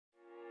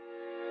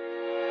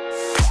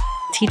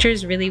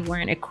teachers really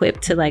weren't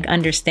equipped to like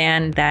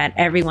understand that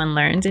everyone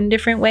learns in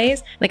different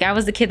ways. Like I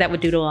was the kid that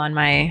would doodle on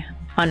my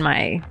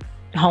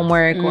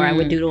homework or I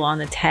would doodle on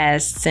the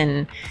tests.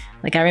 And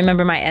like I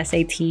remember my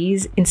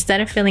SATs,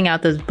 instead of filling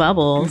out those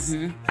bubbles,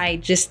 I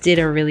just did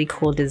a really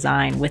cool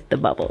design with the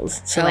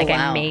bubbles. So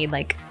I made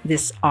like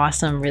this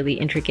awesome, really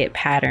intricate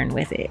pattern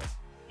with it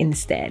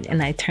instead,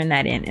 and I turned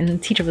that in. And the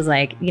teacher was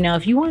like, you know,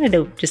 if you wanted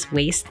to just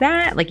waste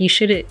that, like you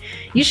should have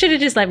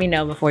just let me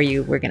know before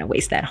you were gonna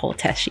waste that whole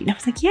test sheet. And I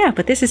was like, yeah,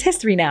 but this is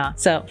history now.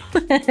 So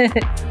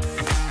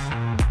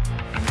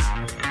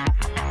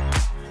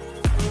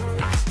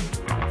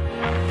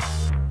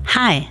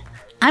Hi,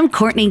 I'm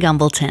Courtney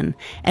Gumbleton,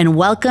 and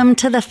welcome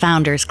to the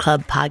Founders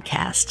Club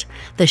podcast,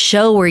 the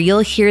show where you'll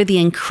hear the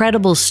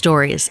incredible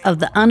stories of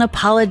the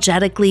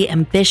unapologetically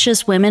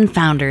ambitious women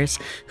founders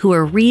who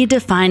are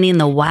redefining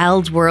the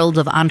wild world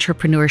of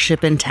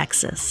entrepreneurship in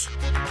Texas.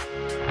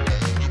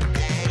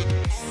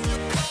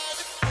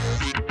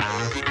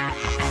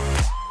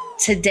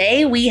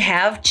 Today we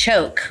have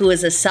Choke, who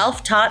is a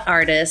self-taught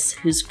artist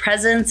whose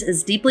presence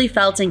is deeply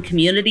felt in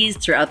communities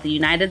throughout the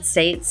United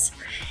States.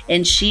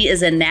 And she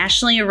is a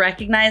nationally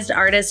recognized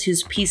artist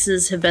whose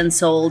pieces have been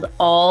sold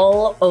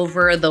all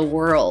over the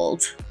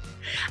world.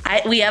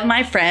 We have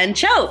my friend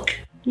Choke.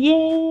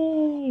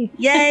 yay.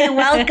 Yay,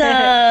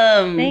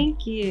 welcome.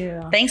 Thank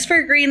you. Thanks for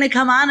agreeing to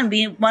come on and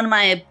be one of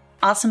my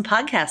awesome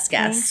podcast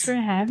guests. Thanks for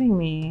having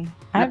me.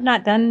 I have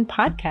not done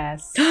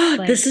podcasts.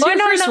 This is your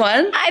first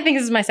one? I think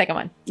this is my second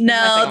one.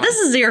 This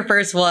is your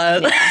first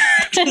one. Yeah.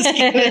 Just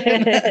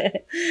kidding.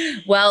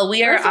 Well,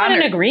 we are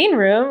honored. In a green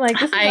room. Like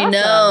this is awesome.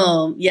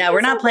 Know. Yeah,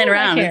 we're not playing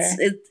around.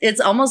 It's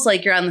almost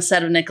like you're on the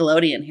set of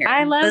Nickelodeon here.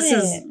 I love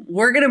it.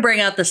 We're gonna bring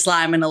out the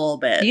slime in a little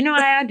bit. You know,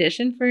 I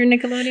auditioned for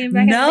Nickelodeon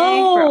back in the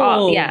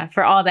day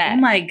for all that.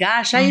 Oh my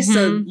gosh, I used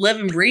to live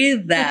and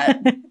breathe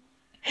that.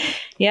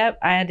 Yep,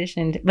 I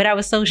auditioned, but I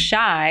was so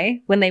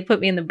shy when they put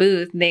me in the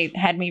booth. They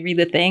had me read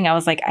the thing. I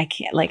was like, I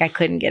can't, like I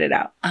couldn't get it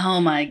out. Oh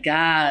my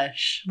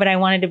gosh. But I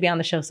wanted to be on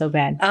the show so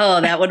bad.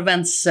 Oh, that would have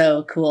been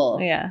so cool.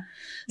 Yeah.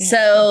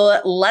 So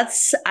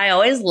I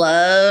always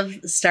love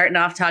starting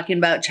off talking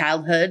about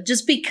childhood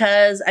just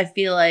because I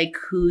feel like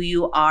who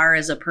you are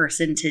as a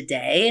person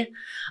today,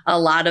 a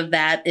lot of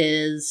that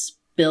is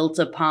built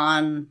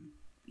upon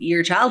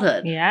your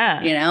childhood,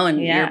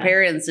 your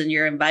parents and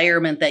your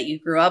environment that you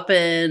grew up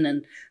in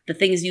and the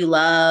things you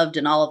loved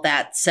and all of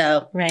that.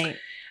 So, right.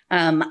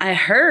 I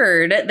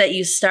heard that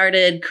you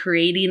started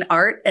creating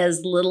art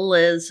as little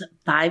as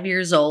 5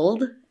 years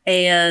old.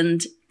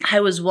 And I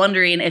was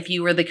wondering if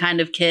you were the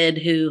kind of kid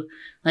who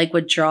like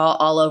would draw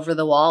all over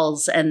the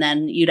walls and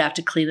then you'd have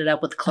to clean it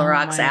up with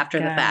Clorox after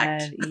the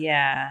fact.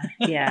 Yeah.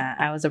 Yeah.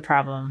 I was a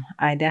problem.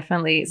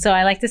 So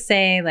I like to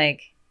say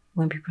like,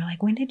 when people are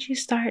like, when did you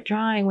start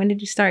drawing? When did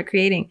you start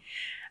creating?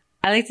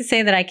 I like to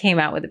say that I came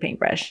out with a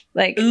paintbrush.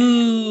 Like,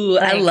 ooh,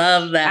 I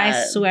love that.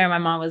 I swear my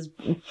mom was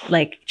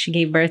like, she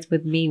gave birth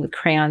with me with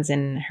crayons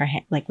in her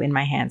hand, like in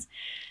my hands,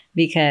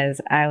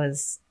 because I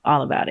was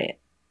all about it.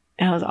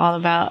 I was all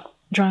about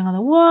drawing on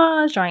the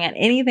walls, drawing on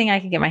anything I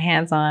could get my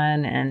hands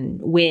on and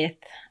with,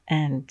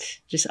 and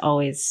just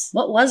always.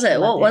 What was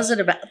it? What was it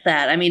about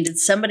that? I mean, did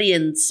somebody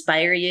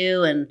inspire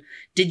you and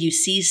did you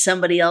see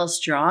somebody else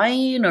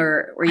drawing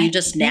or were you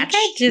just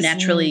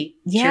naturally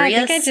curious? Yeah, I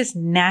think I just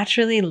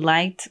naturally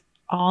liked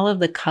all of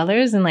the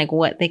colors and like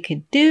what they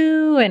could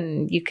do.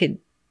 And you could,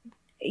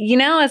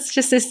 it's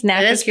just this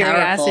natural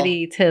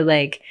curiosity to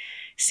like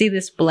see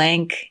this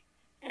blank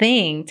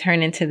thing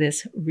turn into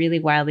this really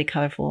wildly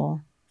colorful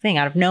thing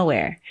out of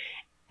nowhere.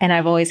 And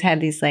I've always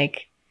had these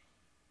like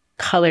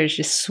colors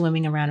just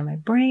swimming around in my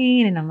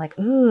brain. And I'm like,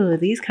 ooh,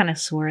 these kind of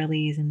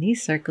swirlies and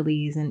these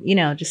circlies and,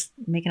 just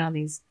making all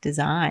these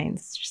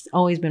designs. It's just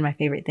always been my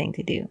favorite thing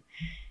to do,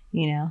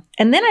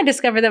 And then I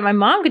discovered that my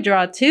mom could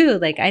draw too.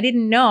 Like I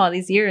didn't know all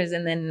these years.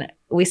 And then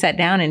we sat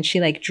down and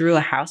she like drew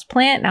a house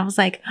plant and I was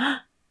like, oh,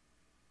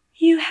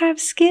 you have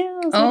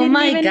skills. Oh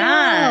my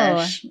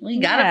gosh.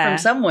 We got it from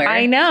somewhere.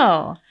 I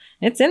know.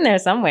 It's in there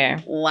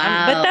somewhere.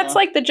 Wow. But that's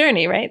like the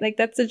journey, right? Like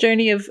that's the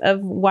journey of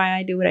why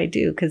I do what I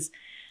do. Because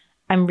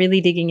I'm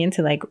really digging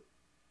into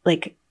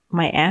like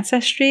my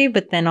ancestry,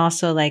 but then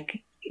also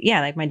like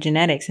my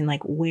genetics and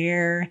like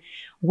where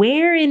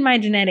in my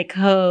genetic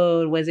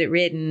code was it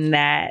written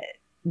that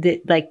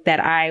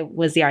I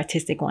was the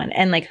artistic one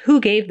and like who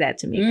gave that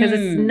to me? Because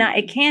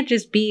it can't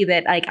just be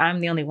that like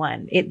I'm the only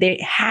one. There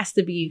has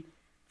to be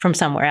from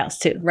somewhere else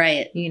too.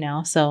 Right.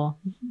 So,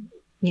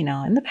 in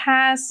the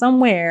past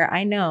somewhere,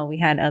 I know we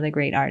had other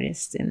great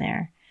artists in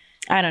there.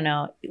 I don't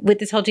know, with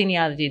this whole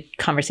genealogy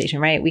conversation,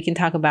 right? We can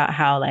talk about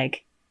how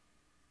like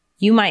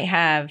you might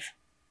have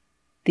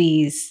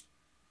these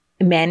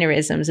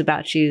mannerisms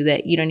about you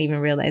that you don't even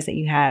realize that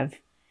you have.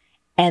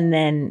 And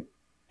then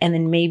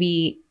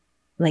maybe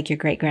like your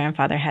great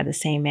grandfather had the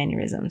same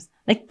mannerisms.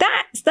 Like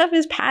that stuff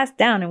is passed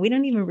down and we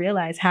don't even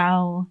realize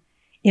how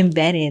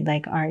embedded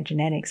like our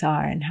genetics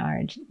are and how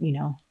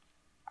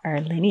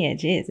our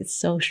lineage is. It's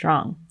so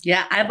strong.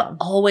 Yeah, I've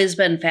always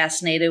been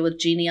fascinated with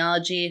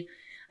genealogy.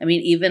 I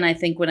mean, even I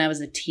think when I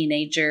was a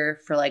teenager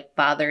for like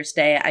Father's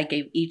Day, I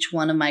gave each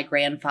one of my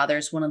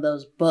grandfathers one of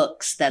those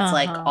books that's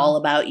like all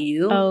about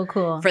you. Oh,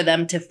 cool. For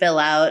them to fill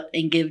out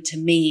and give to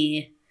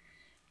me,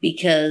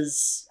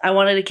 because I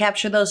wanted to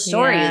capture those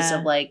stories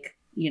of like,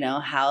 you know,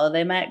 how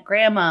they met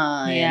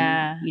grandma.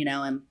 And, you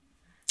know, and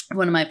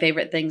one of my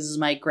favorite things is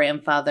my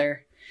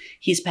grandfather.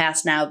 He's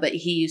passed now, but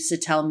he used to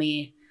tell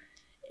me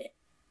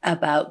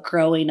about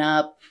growing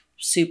up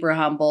super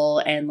humble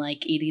and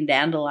like eating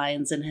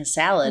dandelions in his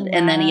salad.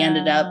 And then he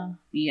ended up,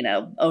 you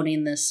know,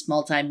 owning this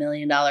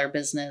multi-million-dollar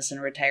business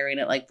and retiring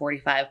at like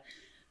 45.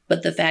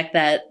 But the fact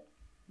that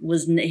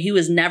he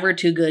was never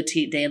too good to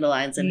eat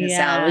dandelions in his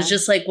salad. It was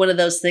just like one of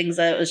those things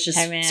that was just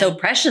so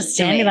precious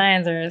to me.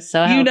 Dandelions are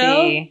so healthy. You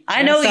know?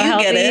 I know you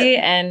get it.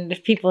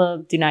 And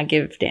people do not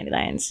give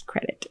dandelions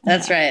credit.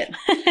 That's right.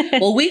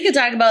 Well, we could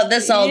talk about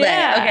this all day.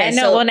 Okay, I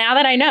know. So, well, now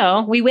that I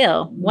know, we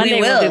will. One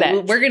day we'll do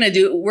that.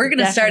 We're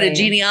gonna start a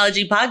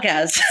genealogy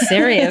podcast.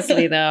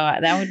 Seriously, though,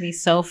 that would be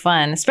so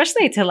fun,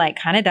 especially to like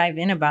kind of dive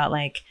in about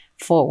like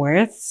Fort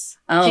Worth's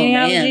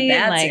genealogy.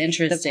 Man, that's like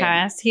interesting. The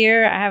past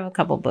here. I have a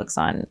couple books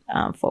on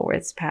Fort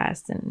Worth's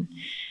past and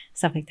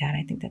stuff like that.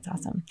 I think that's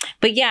awesome.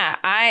 But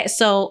yeah,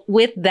 so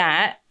with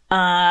that,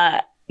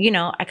 you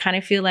know, I kind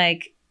of feel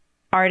like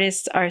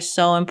artists are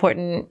so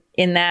important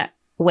in that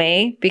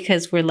way,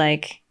 because we're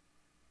like,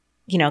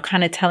 you know,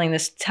 kind of telling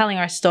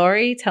our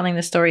story, telling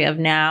the story of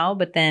now,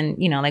 but then,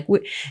 you know, like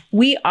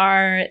we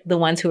are the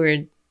ones who are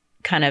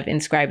kind of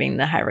inscribing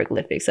the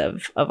hieroglyphics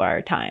of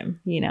our time,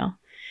 you know.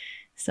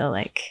 So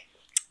like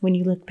when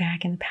you look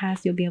back in the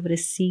past, you'll be able to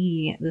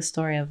see the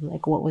story of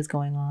like what was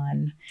going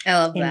on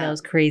in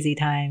those crazy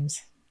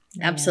times.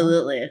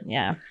 Absolutely. Know?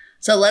 Yeah.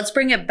 So let's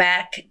bring it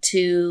back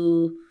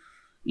to,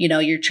 you know,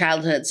 your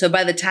childhood. So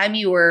by the time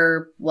you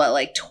were,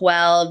 like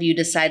 12, you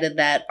decided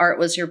that art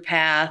was your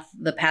path,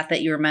 the path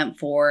that you were meant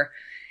for.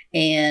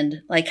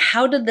 And like,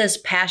 how did this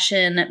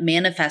passion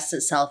manifest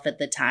itself at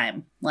the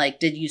time? Like,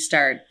 did you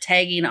start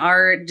tagging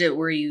art?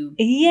 Were you?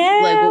 Yeah.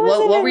 Like,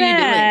 what were you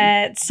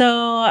doing?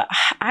 So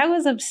I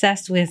was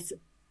obsessed with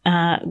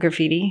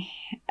graffiti,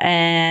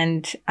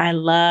 and I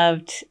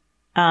loved.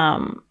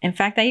 In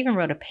fact, I even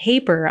wrote a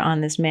paper on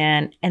this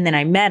man, and then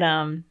I met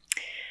him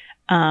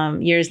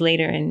years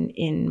later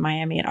in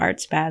Miami at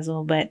Arts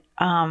Basel. But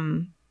I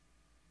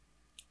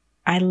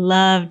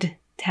loved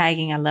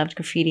tagging. I loved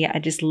graffiti. I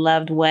just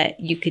loved what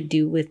you could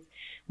do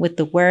with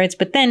the words.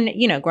 But then,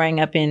 you know, growing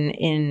up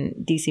in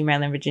DC,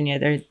 Maryland, Virginia,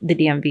 the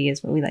DMV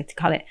is what we like to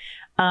call it.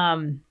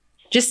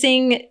 Just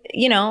seeing,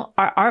 you know,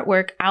 our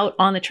artwork out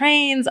on the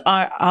trains,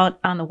 out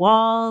on the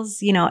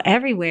walls, you know,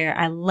 everywhere.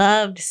 I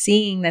loved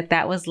seeing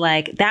that was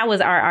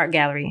our art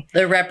gallery.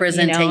 The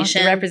representation. You know,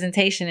 the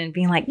representation, and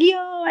being like, yo,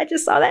 I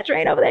just saw that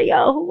train over there.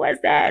 Yo, who was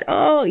that?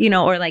 Oh, you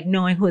know, or like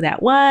knowing who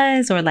that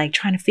was, or like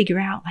trying to figure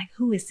out like,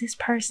 who is this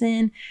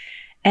person?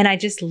 And I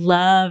just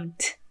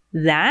loved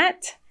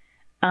that.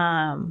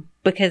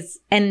 Because,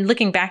 and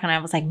looking back on it, I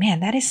was like,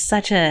 man, that is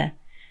such a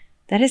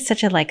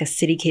like a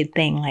city kid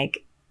thing.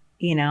 Like,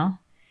 you know,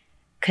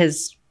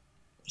 because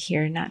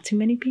here, not too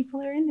many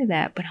people are into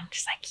that, but I'm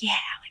just like, yeah,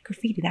 like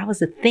graffiti, that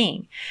was a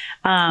thing.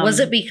 Was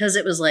it because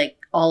it was like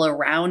all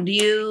around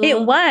you?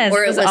 It was.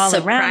 Or it was all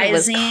surprising? Around. It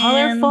was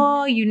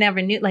colorful. You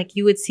never knew, like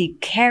you would see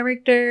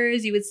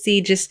characters, you would see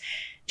just,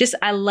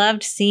 I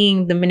loved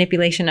seeing the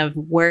manipulation of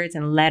words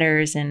and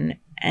letters and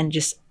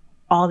just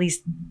all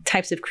these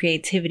types of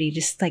creativity,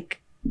 just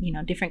like, you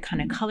know, different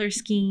kind of color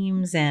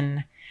schemes.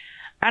 And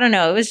I don't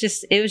know, it was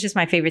just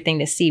my favorite thing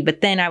to see.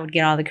 But then I would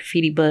get all the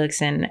graffiti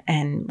books and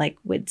like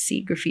would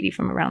see graffiti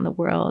from around the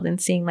world,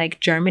 and seeing like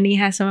Germany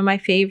has some of my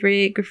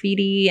favorite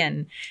graffiti.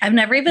 And I've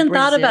never even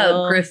thought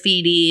about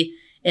graffiti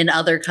in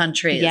other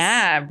countries.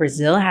 Yeah,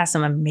 Brazil has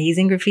some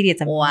amazing graffiti.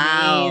 It's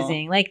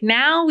amazing. Wow. Like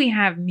now we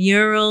have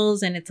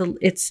murals, and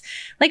it's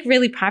like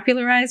really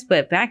popularized.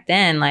 But back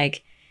then,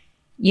 like,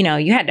 you know,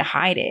 you had to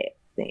hide it,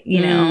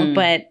 you know.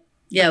 But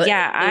it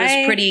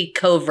was pretty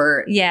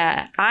covert.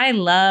 Yeah,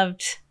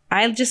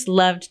 I just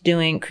loved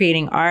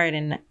creating art,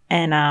 and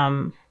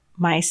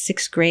my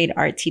 6th grade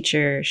art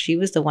teacher, she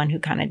was the one who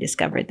kind of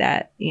discovered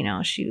that. You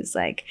know, she was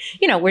like,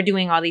 you know, we're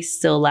doing all these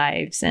still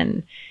lives,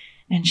 and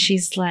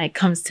she's like,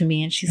 comes to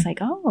me and she's like,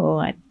 oh,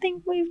 I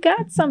think we've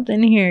got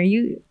something here.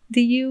 You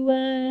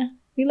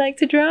like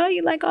to draw?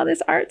 You like all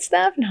this art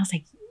stuff? And I was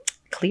like,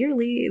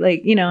 clearly,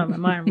 like, you know, in my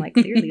mind, I'm like,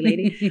 clearly,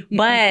 lady.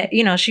 But,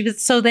 you know,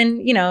 so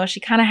then, you know,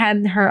 she kind of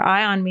had her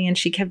eye on me, and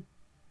she kept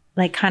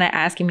like kind of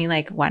asking me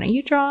like, why don't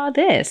you draw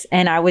this?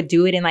 And I would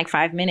do it in like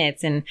 5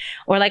 minutes,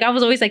 or like I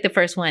was always like the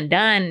first one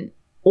done,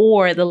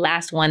 or the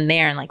last one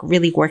there, and like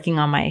really working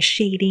on my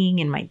shading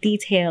and my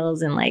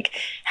details, and like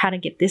how to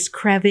get this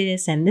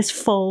crevice and this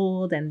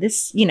fold and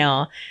this, you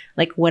know,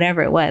 like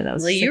whatever it was. I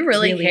was you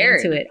really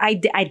cared into it.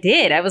 I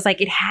did. I was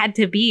like, it had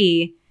to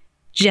be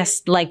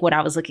just like what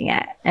I was looking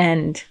at.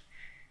 And,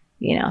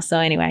 you know, so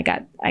anyway,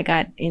 I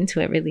got into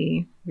it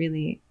really,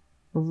 really,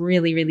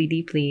 really, really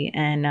deeply.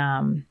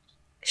 And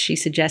she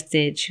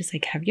suggested, she was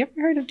like, have you ever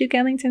heard of Duke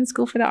Ellington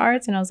School for the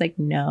Arts? And I was like,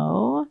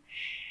 no.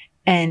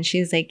 And she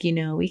was like, you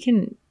know, we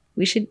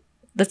should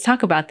let's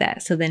talk about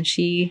that. So then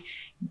she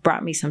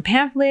brought me some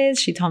pamphlets.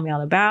 She told me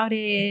all about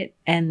it.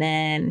 And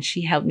then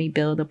she helped me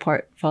build a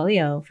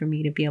portfolio for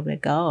me to be able to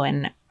go.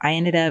 And I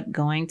ended up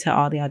going to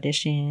all the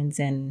auditions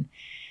and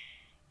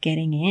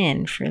getting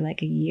in for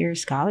like a year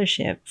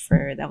scholarship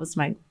that was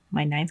my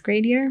ninth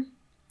grade year.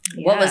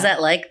 Yeah. What was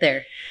that like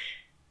there?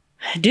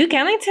 Duke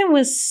Ellington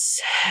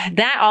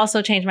that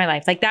also changed my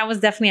life. Like that was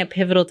definitely a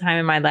pivotal time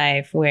in my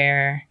life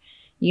where,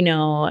 you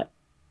know,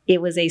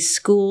 it was a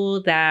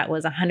school that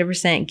was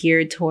 100%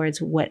 geared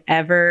towards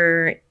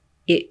whatever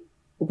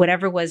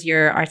was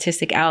your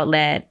artistic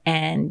outlet,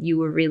 and you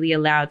were really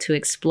allowed to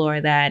explore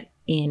that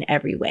in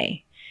every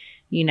way.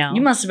 You know,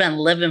 you must have been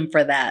living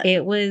for that.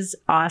 It was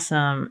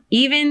awesome.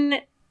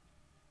 Even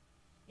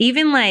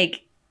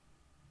like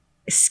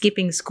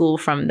skipping school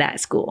from that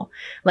school,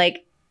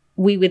 like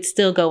we would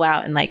still go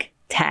out and like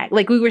tag,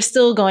 like we were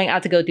still going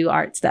out to go do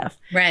art stuff,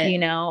 right? You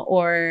know,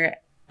 or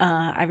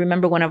I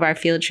remember one of our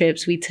field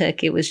trips we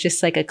took, it was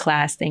just like a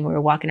class thing. We were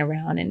walking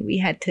around and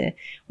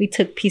we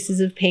took pieces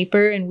of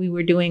paper and we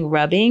were doing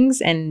rubbings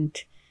and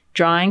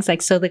drawings.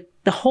 Like, so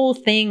the whole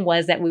thing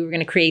was that we were going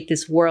to create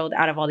this world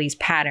out of all these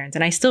patterns.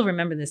 And I still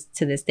remember this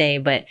to this day,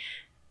 but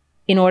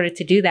in order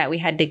to do that, we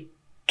had to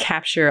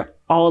capture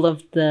all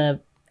of the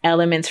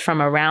elements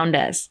from around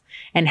us.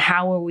 And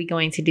how were we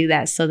going to do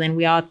that? So then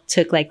we all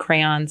took like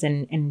crayons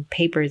and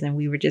papers, and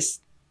we were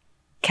just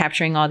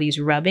capturing all these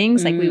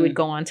rubbings. Like we would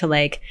go on to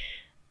like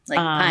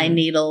pine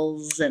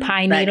needles and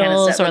pine needles, kind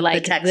of stuff, or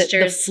like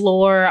the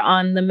floor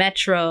on the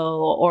metro,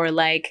 or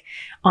like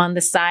on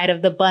the side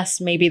of the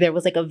bus. Maybe there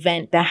was like a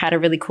vent that had a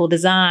really cool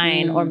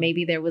design, or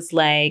maybe there was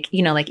like,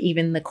 you know, like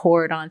even the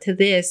cord onto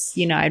this,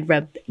 you know, I'd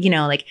rub, you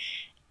know, like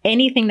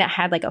anything that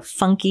had like a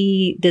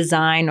funky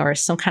design or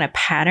some kind of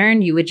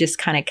pattern, you would just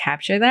kind of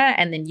capture that,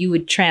 and then you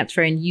would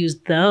transfer and use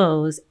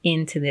those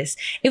into this.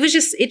 It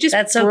just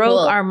That's so broke cool.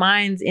 our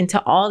minds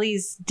into all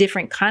these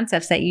different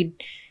concepts that you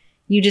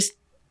just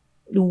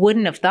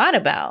wouldn't have thought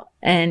about,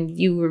 and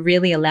you were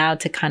really allowed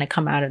to kind of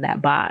come out of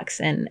that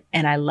box. And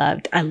I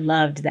loved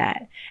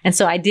that. And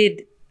so I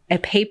did a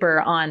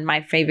paper on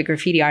my favorite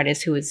graffiti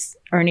artist, who was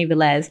Ernie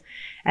Velez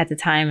at the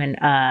time,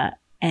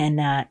 and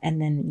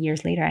then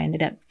years later, I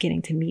ended up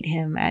getting to meet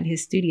him at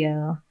his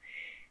studio,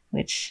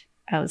 which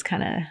I was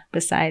kind of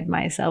beside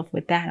myself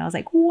with that. I was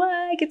like, what?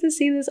 I get to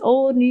see this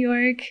old New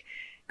York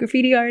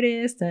graffiti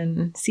artist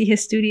and see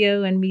his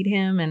studio and meet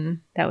him.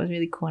 And that was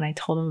really cool. And I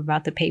told him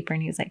about the paper,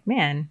 and he was like,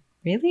 man,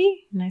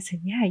 really? And I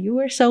said, yeah, you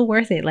were so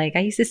worth it. Like, I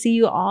used to see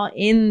you all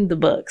in the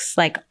books,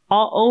 like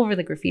all over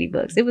the graffiti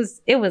books. It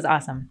was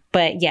awesome.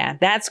 But yeah,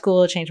 that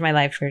school changed my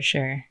life for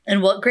sure.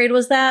 And what grade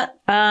was that?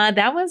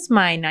 That was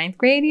my ninth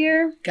grade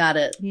year. Got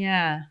it.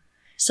 Yeah.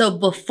 So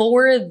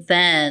before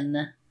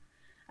then,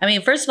 I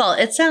mean, first of all,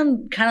 it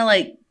sounded kind of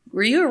like,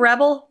 were you a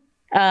rebel?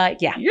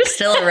 Yeah. You're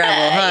still a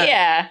rebel, huh?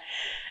 Yeah.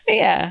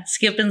 Yeah.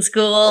 Skipping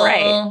school.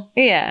 Right.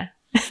 Yeah.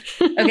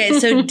 Okay.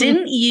 So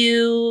didn't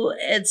you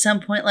at some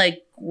point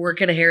like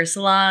work at a hair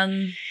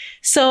salon?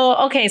 So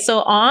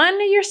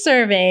on your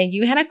survey,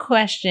 you had a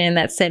question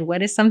that said,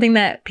 what is something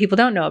that people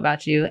don't know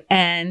about you?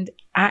 And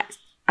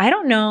I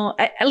don't know,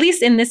 at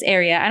least in this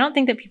area, I don't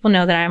think that people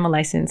know that I'm a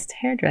licensed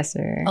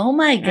hairdresser. Oh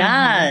my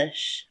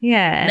gosh.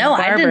 Yeah. No,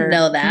 I didn't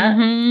know that.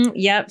 Mm-hmm.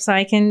 Yep. So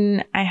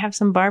I have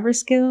some barber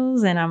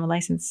skills, and I'm a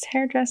licensed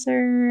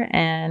hairdresser,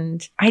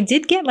 and I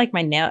did get like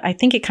my nail. I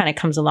think it kind of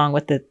comes along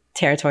with the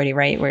territory,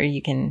 right? Where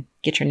you can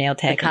get your nail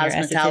tech, and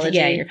your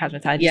esthetician, your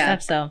cosmetology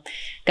stuff. So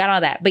got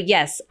all that. But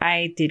yes,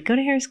 I did go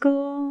to hair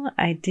school.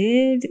 I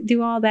did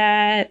do all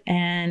that.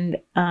 And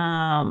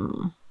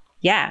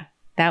yeah,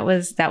 that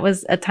was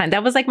a time.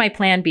 That was like my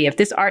plan B. If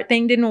this art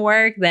thing didn't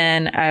work,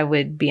 then I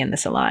would be in the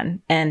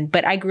salon.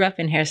 But I grew up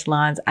in hair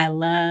salons. I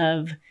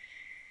love,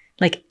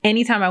 like,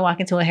 anytime I walk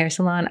into a hair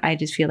salon, I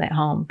just feel at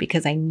home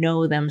because I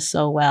know them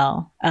so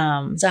well.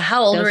 So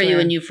how old were you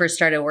when you first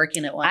started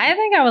working at one? I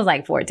think I was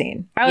like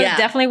 14. I was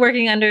definitely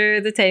working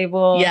under the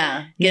table.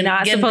 Yeah.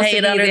 Not getting supposed paid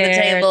to be under there.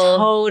 the table.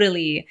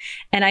 Totally.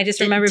 And I just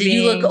remember did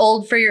being... you look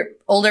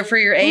older for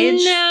your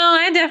age? No,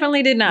 I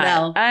definitely did not.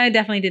 No. I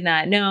definitely did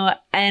not. No.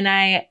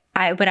 And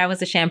but I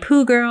was a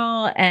shampoo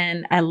girl,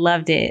 and I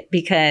loved it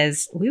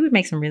because we would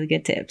make some really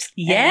good tips.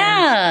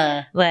 Yeah.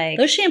 And, like,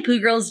 those shampoo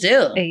girls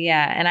do.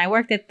 Yeah. And I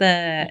worked at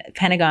the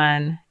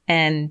Pentagon,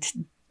 and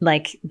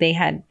like they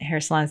had hair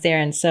salons there.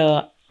 And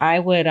so I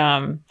would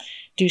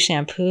do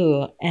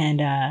shampoo, and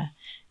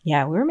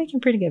yeah, we were making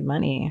pretty good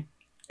money.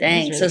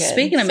 Dang. Really so good.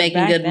 Speaking of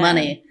making good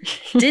money,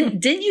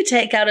 didn't you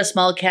take out a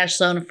small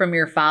cash loan from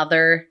your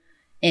father?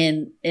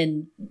 And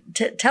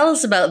tell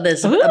us about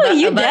this. Ooh,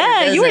 you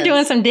did. You were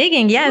doing some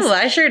digging. Yes. Ooh,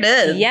 I sure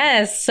did.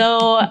 Yes.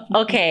 So,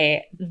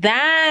 okay.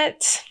 That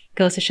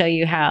goes to show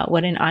you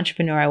what an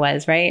entrepreneur I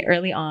was, right?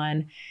 Early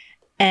on.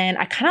 And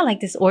I kind of like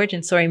this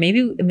origin story.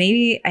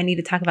 Maybe I need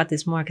to talk about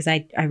this more because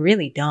I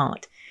really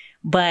don't.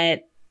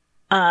 But,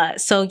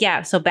 so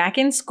back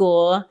in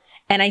school,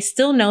 and I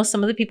still know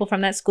some of the people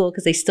from that school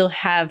because they still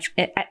have,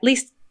 at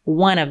least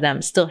one of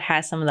them still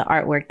has some of the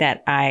artwork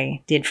that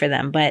I did for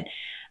them. But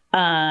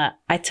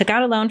I took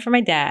out a loan for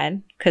my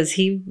dad because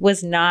he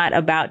was not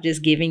about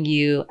just giving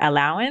you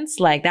allowance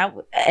like that.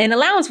 And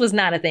allowance was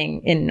not a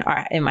thing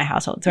in my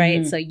household,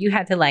 right? So you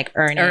had to like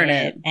earn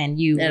it and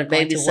you had were a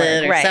going to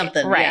babysit work. or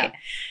something. Right. Yeah.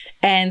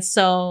 And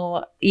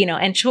so, you know,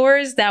 and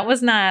chores, that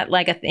was not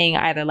like a thing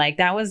either. Like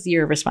that was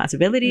your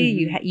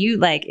responsibility. You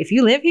like, if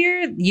you live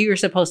here, you're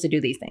supposed to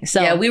do these things.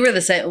 So yeah, we were the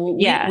same.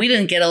 We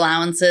didn't get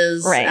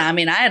allowances. Right. I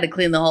mean, I had to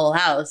clean the whole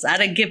house. I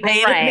didn't get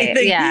paid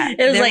anything. Yeah.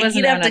 It was like,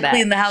 you'd have to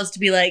clean the house to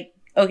be like,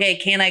 okay,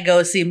 can I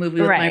go see a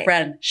movie with my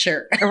friend?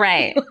 Sure.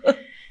 Right.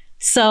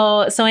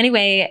 So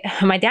anyway,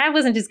 my dad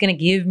wasn't just going to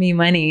give me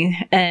money.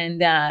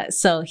 And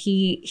so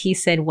he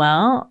said,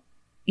 well,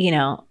 you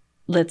know,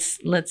 let's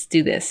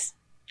do this.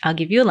 I'll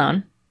give you a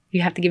loan.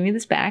 You have to give me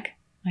this back.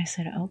 I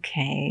said,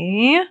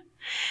 okay.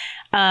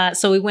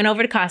 So we went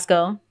over to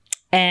Costco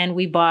and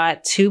we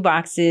bought 2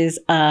 boxes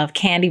of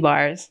candy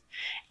bars.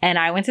 And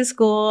I went to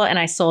school and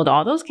I sold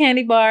all those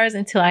candy bars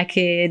until I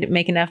could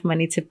make enough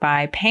money to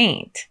buy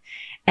paint.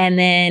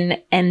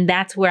 And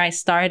that's where I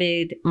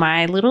started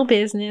my little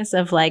business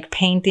of like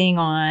painting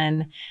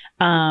on,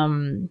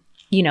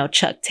 you know,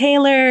 Chuck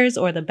Taylors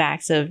or the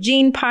backs of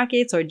jean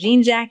pockets or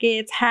jean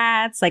jackets,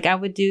 hats. Like I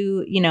would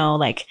do, you know,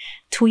 like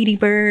Tweety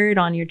Bird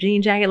on your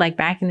jean jacket. Like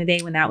back in the day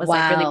when that was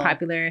like really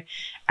popular,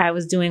 I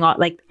was doing all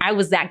like, I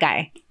was that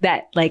guy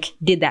that like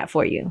did that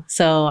for you.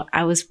 So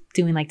I was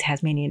doing like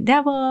Tasmanian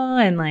Devil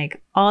and like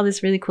all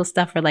this really cool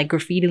stuff for like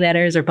graffiti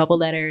letters or bubble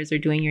letters or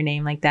doing your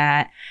name like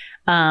that.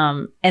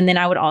 And then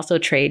I would also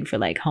trade for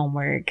like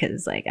homework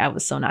because like I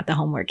was so not the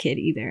homework kid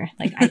either.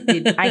 Like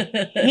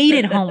I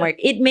hated homework.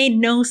 It made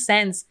no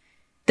sense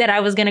that I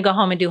was going to go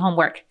home and do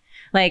homework.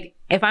 Like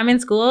if I'm in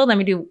school, let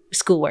me do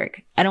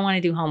schoolwork. I don't want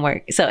to do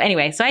homework. So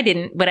anyway, so I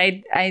didn't, but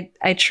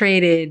I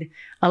traded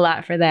a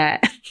lot for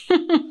that.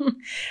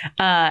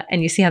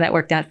 And you see how that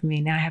worked out for me.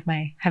 Now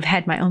I have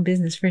had my own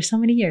business for so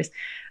many years.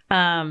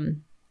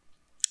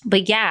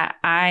 But yeah,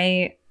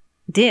 I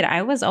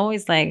was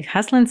always like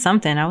hustling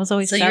something. I was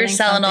always So you're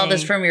selling all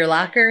this from your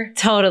locker?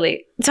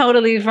 Totally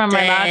from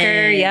my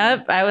locker.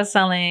 Yep. I was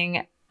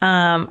selling,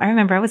 I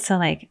remember I would sell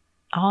like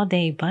all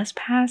day bus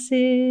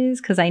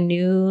passes because I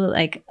knew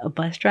like a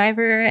bus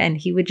driver and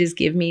he would just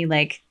give me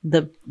like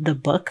the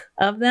book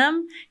of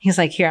them. He's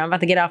like, here, I'm about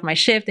to get off my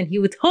shift. And he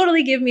would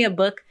totally give me a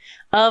book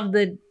of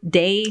the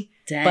day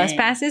bus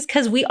passes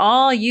because we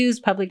all use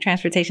public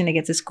transportation to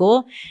get to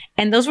school.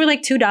 And those were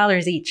like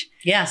 $2 each.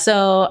 Yeah.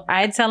 So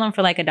I'd sell them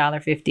for like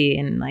 $1.50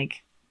 and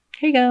like,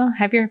 here you go,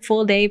 have your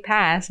full day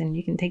pass and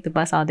you can take the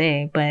bus all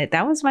day. But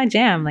that was my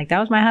jam. Like that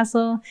was my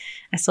hustle.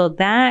 I sold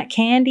that,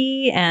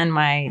 candy and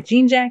my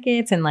jean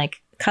jackets and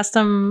like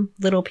custom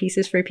little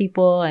pieces for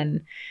people.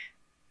 And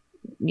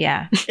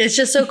yeah. It's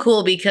just so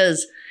cool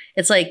because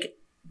it's like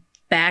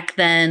back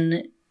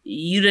then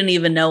you didn't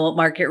even know what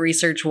market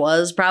research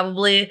was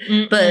probably,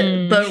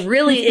 but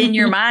really in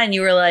your mind,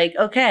 you were like,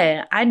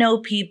 okay, I know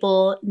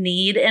people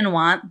need and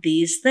want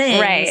these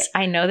things. Right.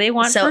 I know they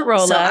want fruit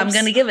roll-ups. So I'm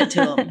going to give it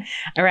to them.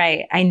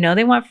 Right. I know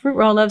they want fruit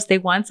roll-ups. They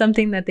want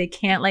something that they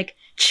can't like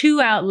chew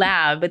out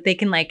loud, but they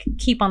can like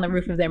keep on the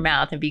roof of their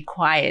mouth and be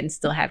quiet and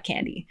still have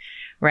candy.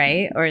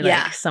 Right. Or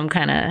like some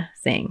kind of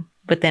thing.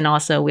 But then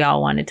also we all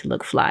wanted to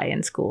look fly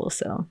in school.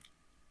 So.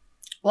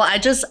 Well,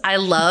 I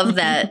love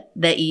that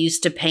you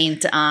used to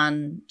paint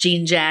on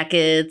jean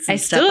jackets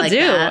and stuff like that.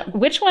 I still do.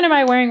 Which one am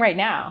I wearing right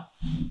now?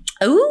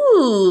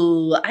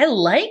 Ooh, I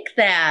like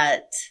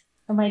that.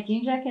 Oh, my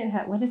jean jacket,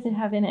 what does it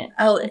have in it?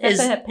 Oh, is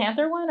that a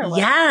panther one or what?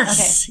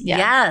 Yes. Okay. Yeah.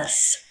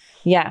 Yes.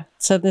 Yeah.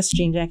 So this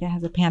jean jacket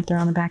has a panther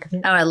on the back of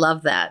it. Oh, I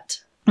love that.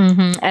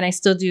 Mm-hmm. And I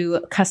still do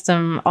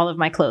custom all of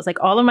my clothes.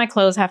 Like all of my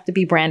clothes have to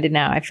be branded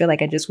now. I feel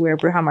like I just wear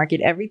BROOHA Market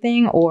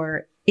everything,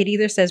 or it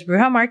either says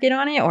BROOHA Market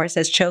on it, or it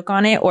says Choke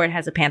on it, or it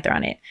has a panther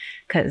on it.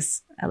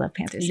 Because I love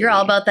panthers. You're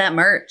all about that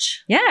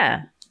merch.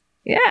 Yeah.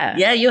 Yeah.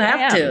 Yeah, you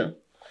have to.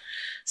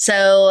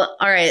 So,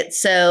 all right.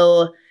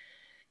 So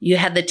you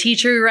had the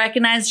teacher who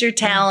recognized your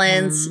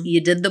talents. Mm-hmm.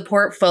 You did the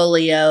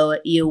portfolio.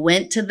 You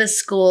went to the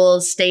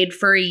school, stayed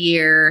for a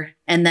year,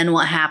 and then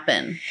what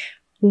happened?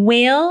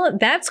 Well,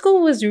 that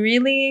school was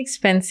really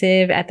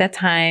expensive at that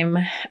time.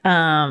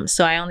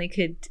 So I only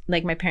could,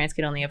 like my parents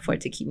could only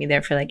afford to keep me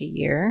there for like a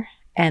year.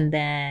 And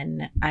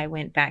then I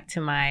went back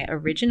to my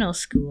original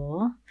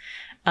school,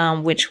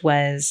 which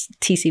was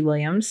T.C.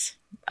 Williams.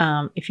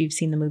 If you've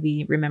seen the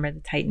movie Remember the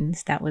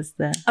Titans, that was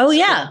the school.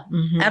 Yeah,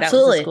 mm-hmm. Absolutely. That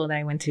was the school that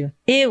I went to.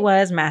 It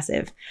was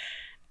massive.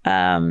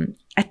 I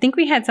think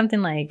we had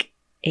something like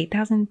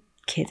 8,000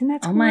 kids in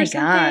that school. Oh my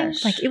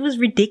gosh. Like it was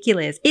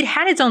ridiculous. It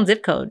had its own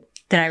zip code.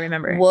 That I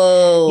remember.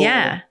 Whoa.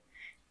 Yeah.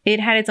 It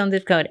had its own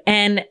zip code.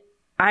 And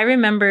I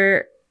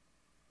remember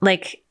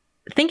like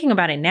thinking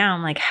about it now,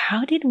 I'm like,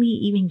 how did we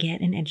even get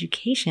an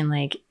education?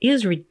 Like it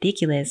was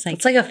ridiculous. Like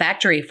it's like a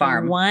factory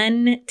farm.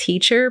 One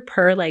teacher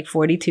per like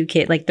 42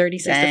 kids, like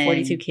 36 to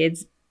 42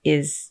 kids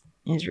is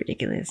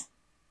ridiculous.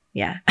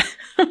 Yeah.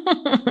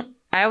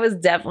 I was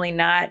definitely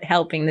not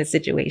helping the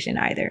situation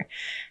either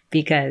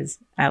because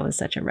I was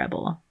such a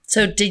rebel.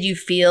 So did you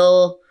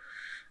feel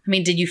I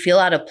mean, did you feel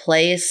out of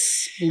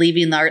place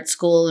leaving the art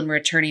school and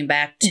returning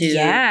back to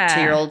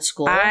your old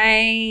school?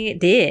 I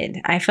did.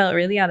 I felt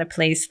really out of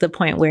place to the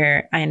point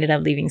where I ended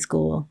up leaving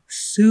school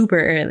super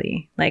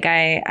early. Like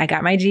I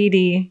got my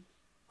GED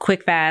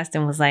quick, fast,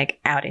 and was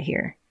like out of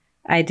here.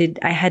 I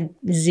had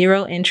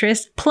zero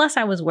interest. Plus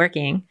I was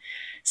working.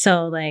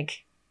 So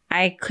like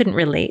I couldn't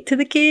relate to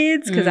the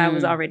kids because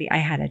I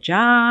had a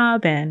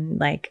job, and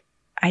like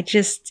I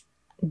just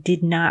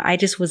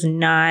was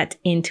not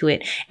into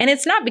it. And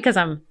it's not because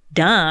I'm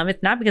dumb.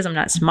 It's not because I'm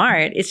not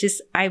smart. It's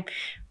just,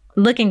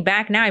 looking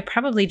back now, I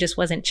probably just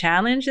wasn't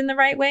challenged in the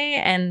right way.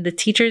 And the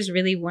teachers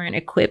really weren't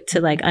equipped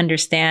to like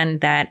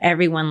understand that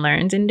everyone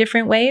learns in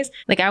different ways.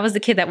 Like I was the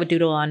kid that would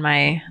doodle on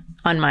my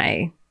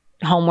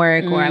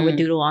homework, or I would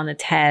doodle on the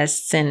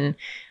tests. And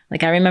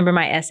like, I remember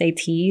my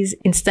SATs,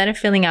 instead of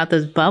filling out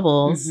those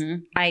bubbles,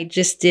 I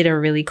just did a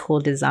really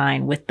cool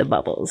design with the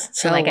bubbles.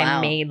 So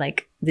I made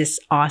like this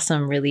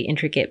awesome, really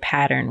intricate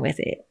pattern with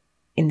it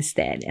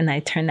instead. And I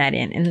turned that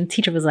in. And the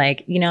teacher was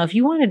like, if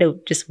you wanted to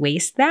just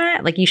waste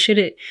that, like you should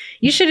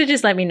have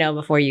just let me know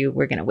before you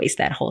were going to waste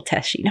that whole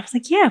test sheet. And I was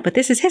like, yeah, but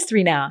this is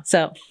history now.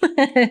 So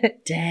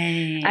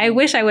dang, I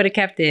wish I would have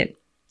kept it.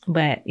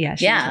 But yeah,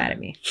 she was mad at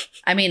me.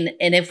 I mean,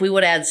 and if we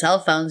would have had cell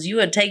phones, you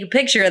would take a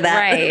picture of that.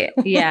 Right.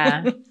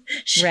 Yeah.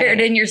 Share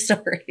it in your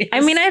stories. I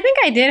mean, I think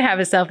I did have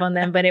a cell phone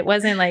then, but it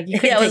wasn't like you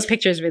could take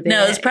pictures with it.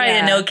 No, it was probably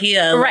a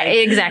Nokia. Right.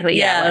 Exactly.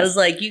 Yeah. It was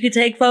like you could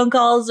take phone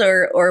calls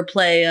or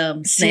play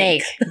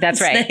Snake.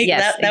 That's right. Snake.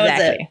 Yes. That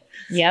exactly.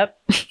 was it.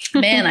 Yep.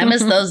 Man, I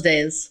miss those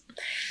days.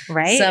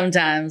 Right.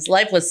 Sometimes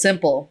life was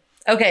simple.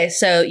 Okay,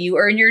 so you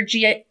earn your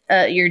GED.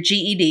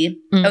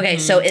 Okay,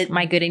 so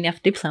my good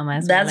enough diploma.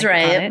 That's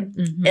right.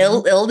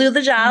 It'll do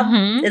the job.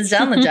 It's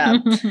done the job.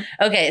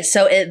 Okay,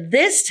 so at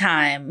this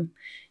time,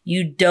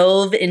 you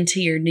dove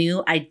into your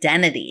new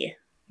identity.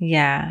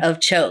 Yeah.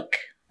 Of CHOKE,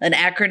 an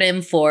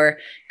acronym for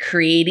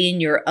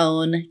creating your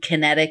own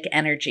kinetic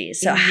energy.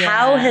 So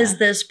how has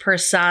this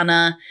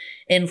persona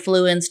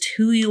influenced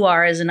who you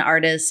are as an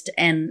artist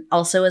and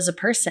also as a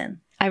person?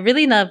 I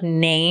really love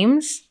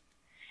names.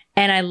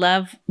 And I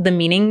love the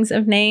meanings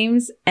of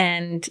names.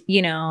 And,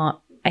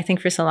 I think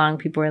for so long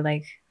people were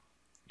like,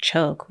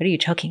 choke, what are you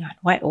choking on?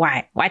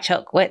 Why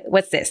choke?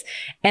 What's this?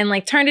 And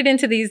like turned it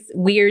into these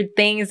weird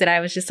things that I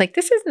was just like,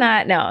 this is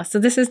not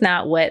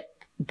what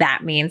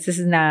that means. This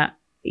is not,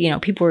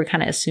 people were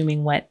kind of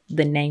assuming what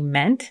the name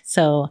meant.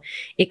 So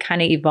it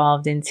kind of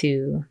evolved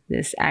into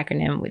this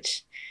acronym,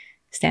 which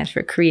stands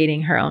for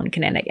creating her own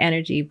kinetic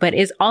energy, but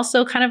is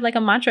also kind of like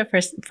a mantra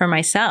for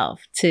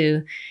myself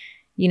to,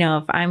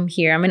 if I'm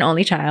here, I'm an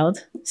only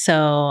child.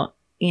 So,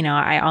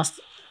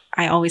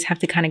 I always have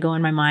to kind of go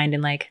in my mind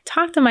and like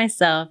talk to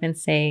myself and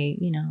say,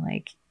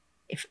 like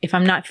if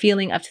I'm not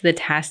feeling up to the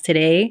task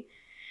today,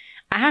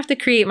 I have to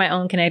create my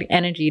own kinetic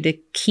energy to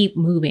keep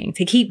moving,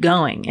 to keep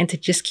going, and to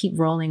just keep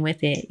rolling with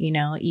it,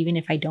 even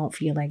if I don't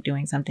feel like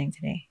doing something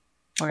today.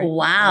 Or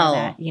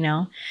that,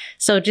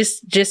 So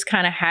just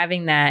kind of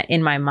having that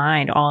in my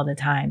mind all the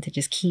time to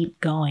just keep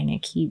going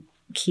and keep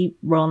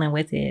rolling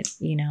with it,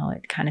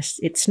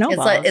 it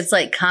snowballs. It's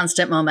like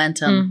constant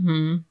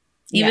momentum.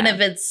 Even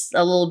if it's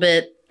a little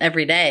bit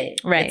every day.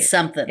 Right. It's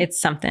something.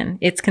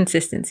 It's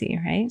consistency,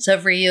 right? So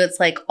for you, it's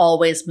like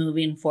always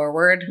moving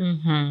forward.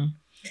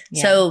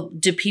 Yeah. So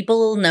do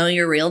people know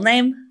your real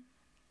name?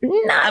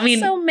 Not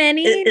so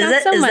many.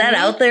 Is that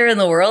out there in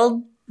the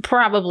world?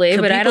 Probably,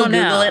 but I don't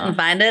know. Google it and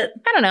find it?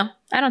 I don't know.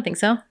 I don't think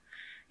so.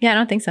 Yeah, I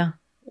don't think so.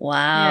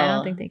 Wow. Yeah, I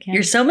don't think they can.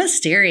 You're so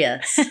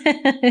mysterious.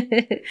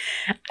 I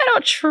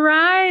don't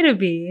try to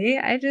be.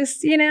 I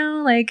just,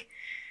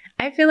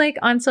 I feel like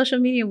on social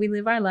media, we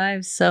live our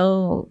lives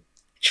so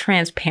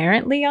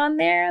transparently on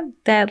there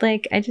that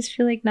I just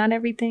feel like not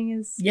everything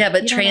is. Yeah,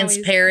 but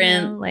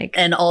transparent always,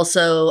 and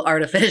also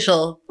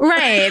artificial.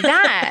 Right.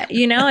 That,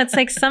 it's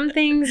like some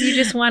things you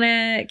just want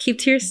to keep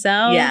to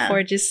yourself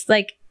or just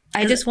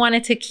I just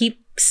wanted to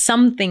keep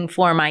something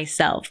for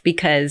myself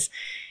because,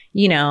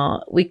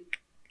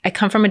 I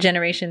come from a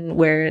generation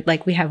where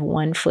we have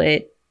one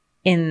foot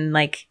in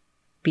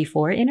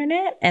before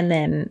internet and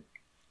then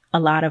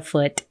a lot of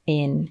foot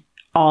in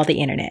all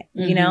the internet,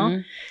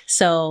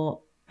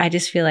 So I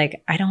just feel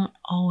like I don't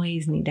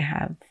always need to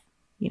have,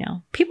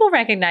 people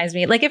recognize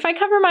me. If I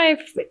cover my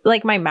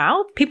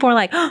mouth, people are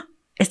like, oh,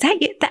 is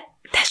that you?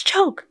 That's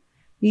CHOKE,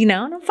 and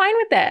I'm fine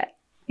with that,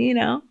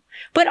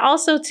 But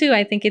also too,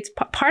 I think it's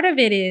part of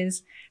it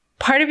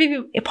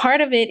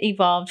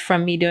evolved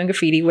from me doing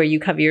graffiti where you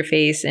cover your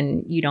face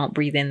and you don't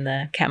breathe in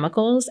the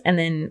chemicals. And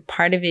then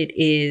part of it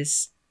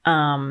is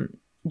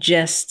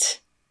just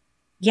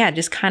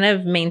kind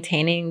of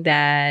maintaining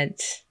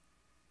that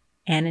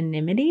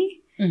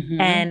anonymity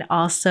and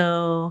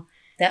also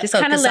that just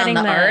kind of letting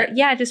the art.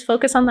 Yeah, just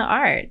focus on the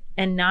art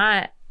and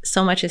not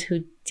so much as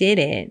who did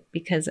it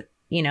because,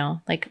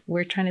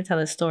 we're trying to tell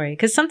a story.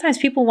 Because sometimes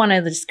people want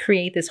to just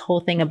create this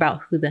whole thing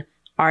about who the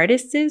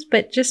artist is,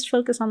 but just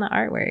focus on the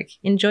artwork.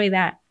 Enjoy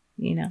that,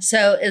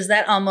 So is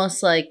that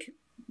almost like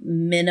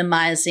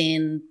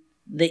minimizing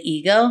the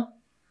ego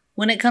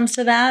when it comes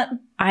to that?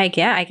 I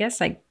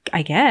guess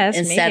I guess.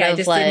 Instead maybe of I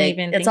just like, didn't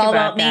even it's think all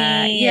about about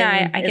that. me.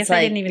 Yeah, I guess like,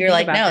 I didn't even you're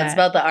think like, about no, that. it's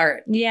about the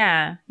art.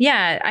 Yeah.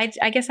 Yeah.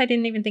 I guess I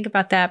didn't even think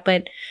about that.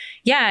 But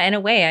yeah, in a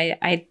way,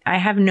 I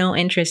have no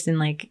interest in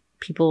like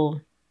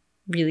people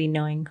really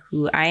knowing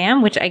who I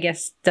am, which I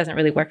guess doesn't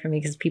really work for me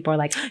because people are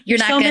like, you're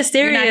so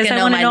mysterious.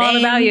 I want to know all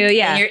about you.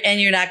 Yeah.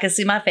 And you're not going to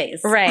see my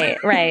face. Right.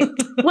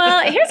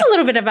 Well, here's a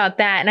little bit about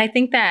that. And I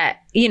think that,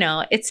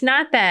 it's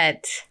not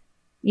that,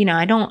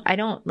 I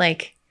don't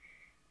like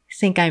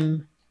think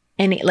I'm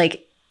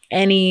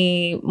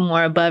any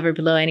more above or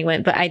below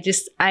anyone, but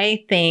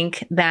I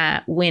think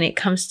that when it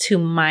comes to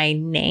my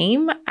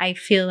name, I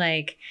feel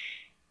like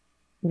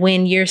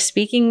when you're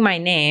speaking my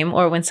name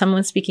or when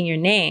someone's speaking your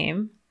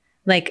name,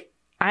 like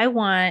I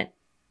want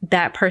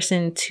that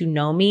person to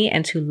know me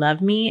and to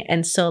love me.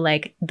 And so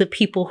like the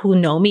people who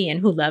know me and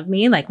who love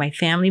me, like my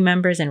family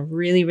members and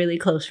really, really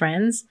close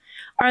friends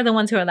are the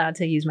ones who are allowed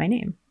to use my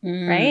name.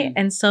 Right.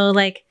 And so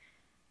like,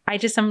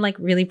 I'm like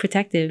really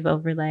protective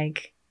over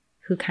like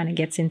who kind of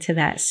gets into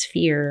that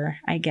sphere,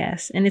 I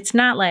guess. And it's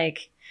not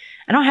like,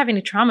 I don't have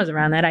any traumas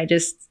around that. I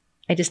just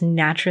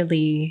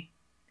naturally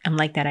am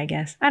like that, I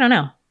guess. I don't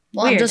know.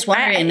 Well, weird. I'm just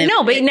wondering.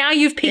 But now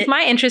you've piqued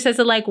my interest as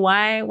to like,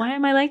 why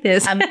am I like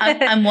this?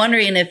 I'm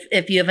wondering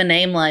if you have a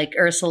name like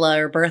Ursula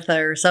or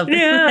Bertha or something.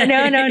 No,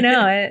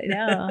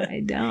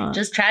 I don't.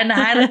 Just trying to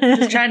hide it.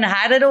 Just trying to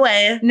hide it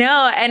away.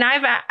 No, and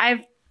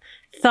I've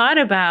thought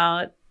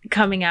about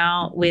coming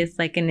out with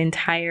like an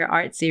entire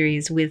art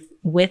series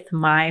with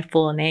my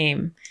full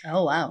name.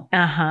 Oh wow.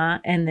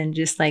 And then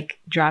just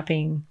like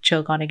dropping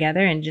Choke all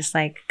together and just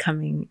like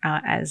coming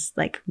out as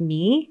like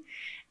me.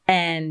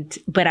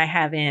 But I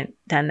haven't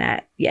done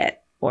that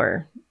yet,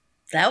 or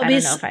that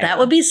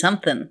would be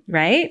something,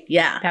 right?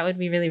 Yeah, that would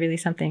be really, really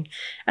something.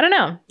 I don't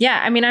know. Yeah,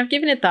 I mean, I've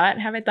given it thought.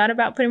 Have I thought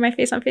about putting my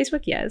face on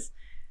Facebook? Yes.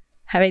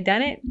 Have I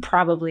done it?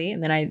 Probably,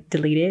 and then I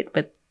delete it.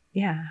 But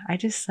yeah, I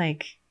just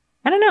like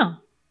I don't know.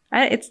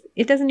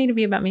 It doesn't need to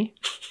be about me.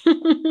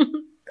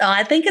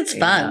 I think it's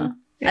fun.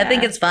 Yeah, I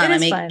think it's fun.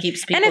 Fun. It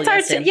keeps people and it's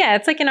guessing.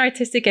 It's like an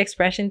artistic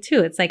expression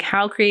too. It's like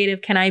how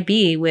creative can I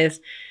be with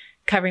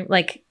covering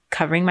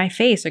my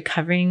face or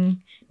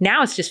covering.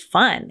 Now it's just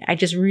fun. I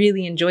just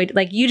really enjoyed it.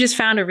 Like you just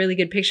found a really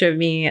good picture of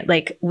me,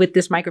 like with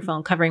this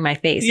microphone covering my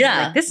face.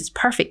 Yeah. Like, this is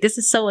perfect. This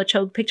is so a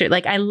Choke picture.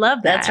 Like I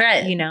love that. That's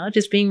right.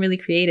 Just being really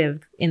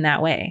creative in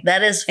that way.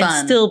 That is fun.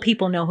 And still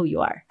people know who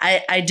you are.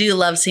 I do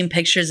love seeing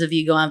pictures of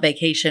you go on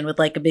vacation with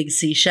like a big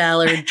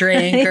seashell or a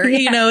drink or,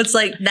 it's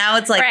like, now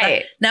it's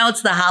like, now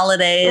it's the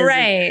holidays.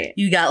 Right.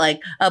 You got like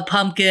a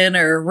pumpkin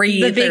or a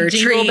wreath the big or a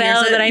jingle tree.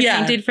 bell that I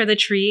painted for the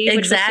tree.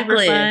 Exactly. Which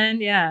was super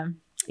fun. Yeah.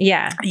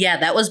 Yeah. Yeah,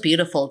 that was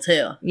beautiful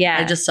too. Yeah.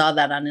 I just saw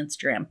that on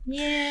Instagram.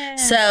 Yeah.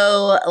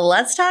 So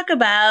let's talk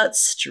about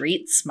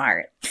street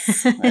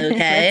smarts.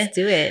 Okay. Let's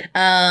do it.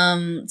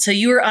 So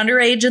you were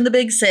underage in the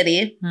big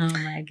city. Oh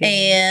my goodness.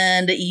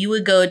 And you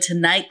would go to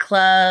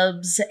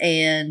nightclubs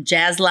and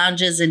jazz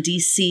lounges in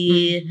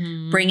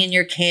DC, bringing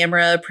your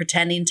camera,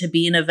 pretending to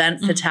be an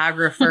event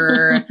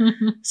photographer.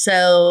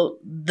 So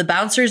the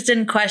bouncers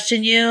didn't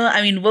question you.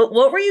 I mean,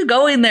 what were you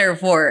going there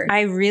for?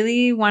 I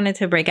really wanted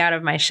to break out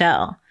of my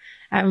shell.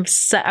 I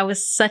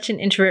was such an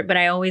introvert, but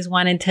I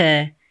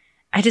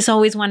just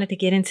always wanted to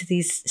get into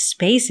these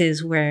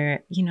spaces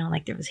where,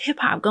 like there was hip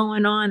hop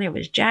going on, there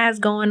was jazz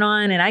going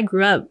on. And I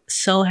grew up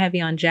so heavy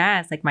on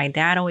jazz. Like my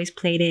dad always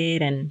played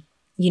it. And,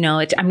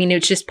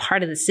 it's just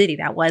part of the city.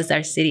 That was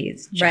our city,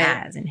 is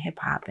jazz and hip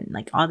hop and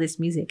like all this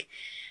music,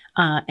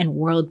 and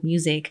world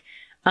music.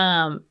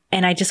 And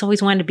I just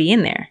always wanted to be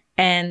in there.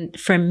 And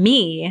for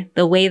me,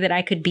 the way that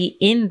I could be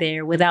in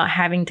there without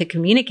having to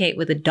communicate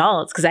with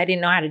adults, because I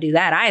didn't know how to do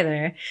that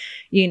either,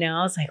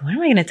 I was like, what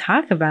am I going to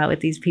talk about with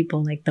these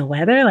people? Like the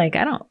weather? Like,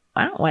 I don't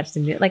watch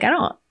the news. Like, I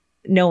don't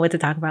know what to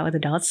talk about with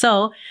adults.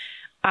 So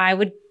I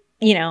would,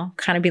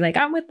 kind of be like,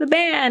 I'm with the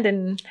band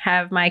and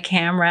have my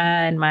camera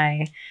and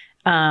my,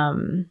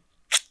 my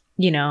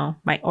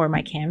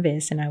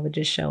canvas. And I would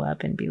just show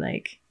up and be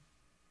like,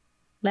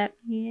 let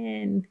me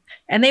in.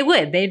 And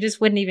they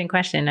just wouldn't even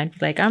question. I'd be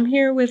like, I'm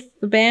here with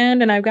the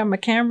band and I've got my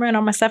camera and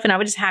all my stuff. And I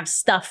would just have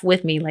stuff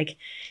with me. Like,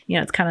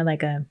 it's kind of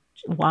like a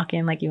walk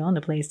in like you own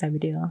the place type of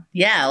deal.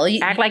 Yeah. Well,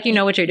 act like you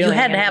know what you're doing. You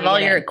had to have all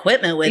your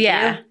equipment with you.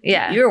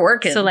 Yeah. You were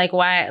working. So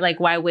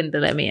why wouldn't they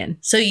let me in?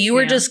 So you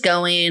were just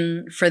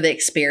going for the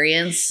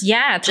experience.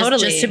 Yeah,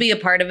 totally. Just to be a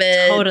part of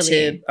it. Totally.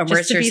 To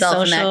immerse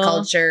yourself in that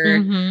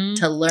culture.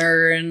 To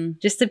learn.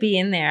 Just to be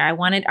in there.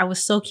 I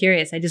was so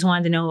curious. I just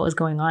wanted to know what was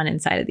going on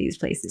inside of these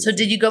places. So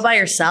did you go by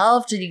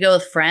yourself? Did you go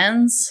with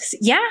friends?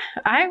 Yeah,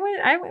 I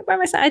went by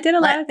myself. I did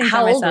a lot of things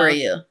by myself. How old were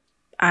you?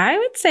 I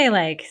would say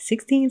like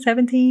 16,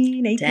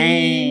 17, 18.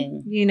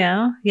 Dang.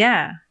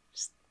 Yeah.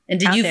 And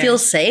did you feel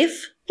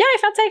safe? Yeah, I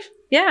felt safe.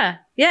 Yeah.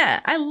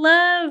 Yeah. I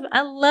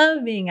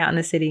love being out in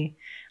the city.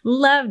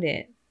 Loved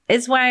it.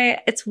 It's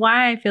why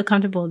I feel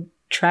comfortable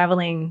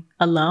traveling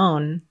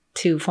alone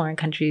to foreign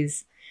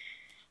countries,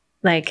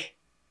 like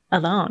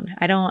alone.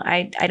 I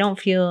don't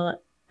feel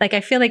Like, I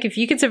feel like if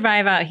you could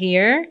survive out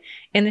here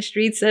in the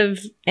streets of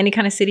any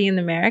kind of city in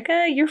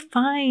America, you're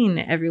fine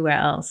everywhere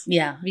else.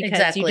 Yeah, because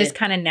exactly. you just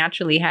kind of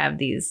naturally have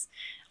these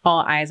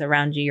all eyes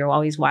around you. You're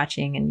always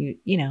watching, and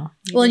you know.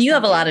 Well, and you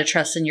have a lot of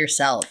trust in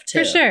yourself too.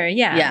 For sure.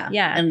 Yeah.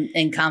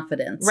 And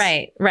confidence.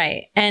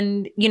 Right.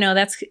 And, you know,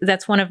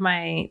 that's one of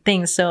my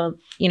things. So,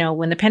 you know,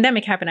 when the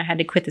pandemic happened, I had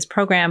to quit this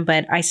program,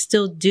 but I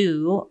still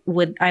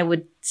I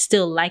would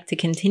still like to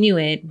continue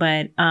it.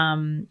 But,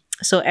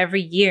 so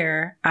every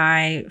year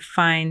I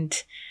find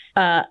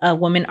a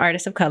woman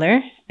artist of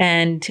color,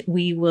 and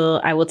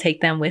I will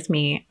take them with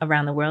me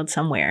around the world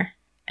somewhere.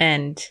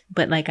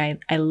 But like,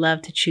 I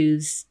love to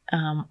choose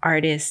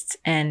artists,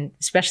 and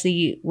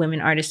especially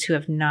women artists who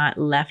have not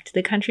left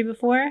the country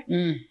before.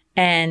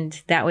 And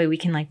that way we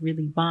can like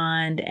really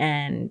bond,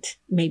 and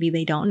maybe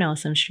they don't know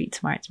some street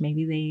smarts.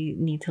 Maybe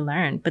they need to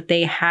learn,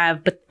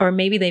 or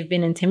maybe they've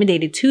been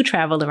intimidated to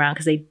travel around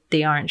because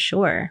they aren't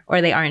sure,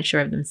 or they aren't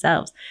sure of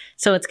themselves.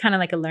 So it's kind of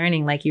like a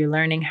learning, like you're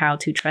learning how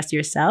to trust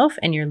yourself,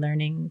 and you're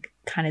learning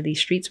kind of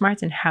these street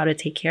smarts and how to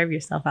take care of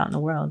yourself out in the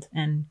world.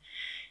 And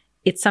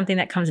it's something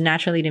that comes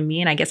naturally to me.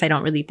 And I guess I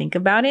don't really think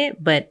about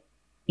it, but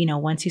you know,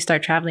 once you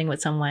start traveling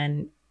with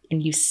someone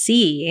and you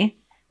see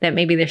that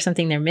maybe there's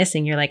something they're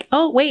missing, you're like,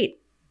 oh, wait,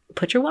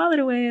 put your wallet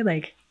away.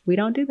 Like, we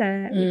don't do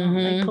that. We don't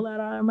like pull out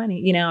all our money,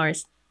 you know, or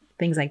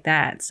things like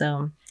that.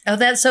 So. Oh,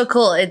 that's so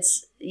cool.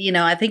 It's, you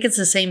know, I think it's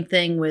the same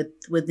thing with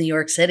New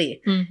York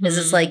City. Is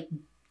it's like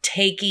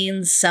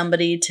taking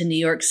somebody to New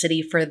York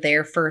City for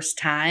their first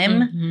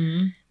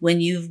time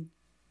when you've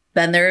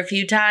been there a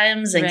few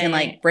times and can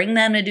like bring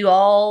them to do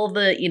all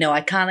the, you know,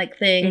 iconic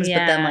things,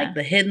 but then like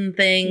the hidden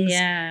things.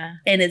 Yeah.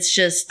 And it's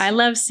just, I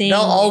love seeing, they'll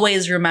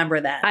always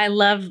remember that. I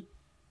love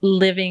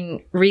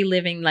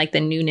reliving like the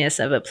newness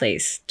of a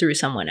place through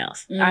someone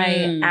else.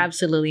 I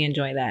absolutely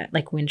enjoy that.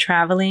 Like when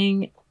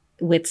traveling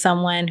with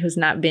someone who's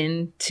not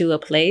been to a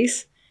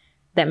place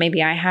that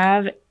maybe I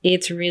have,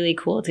 it's really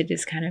cool to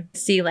just kind of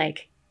see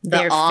like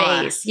their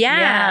face.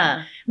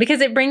 Yeah.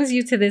 Because it brings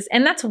you to this.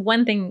 And that's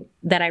one thing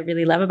that I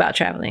really love about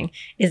traveling,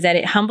 is that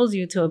it humbles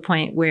you to a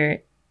point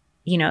where,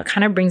 you know, it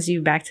kind of brings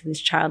you back to this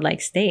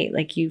childlike state.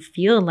 Like you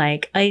feel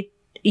like a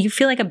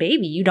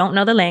baby. You don't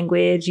know the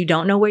language. You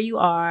don't know where you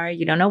are.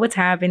 You don't know what's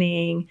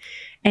happening.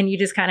 And you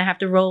just kind of have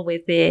to roll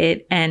with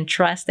it and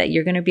trust that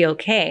you're going to be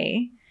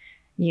okay,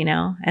 you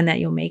know, and that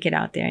you'll make it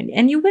out there.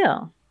 And you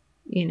will,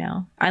 you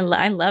know. I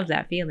love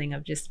that feeling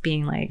of just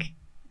being like,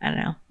 I don't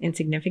know,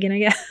 insignificant, I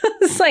guess.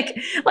 It's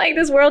like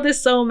this world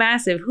is so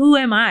massive. Who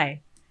am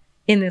I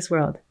in this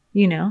world?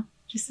 You know,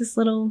 just this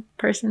little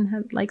person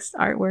who likes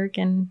artwork,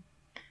 and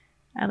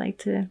I like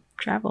to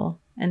travel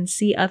and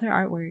see other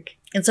artwork.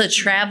 And so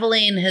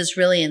traveling has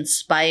really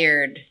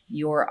inspired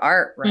your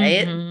art,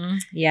 right?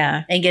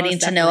 Yeah. And getting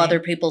to know other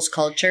people's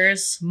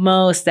cultures.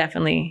 Most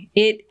definitely.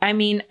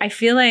 I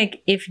feel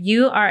like if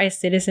you are a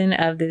citizen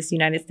of this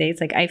United States,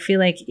 like I feel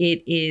like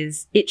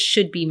it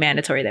should be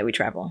mandatory that we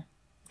travel.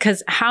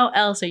 Because how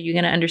else are you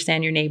going to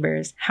understand your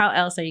neighbors? How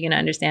else are you going to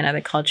understand other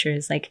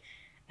cultures? Like,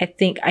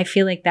 I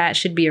feel like that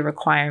should be a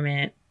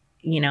requirement,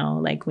 you know,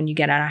 like when you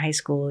get out of high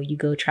school, you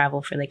go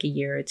travel for like a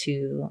year or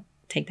two,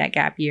 take that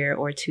gap year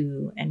or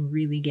two and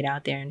really get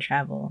out there and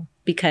travel.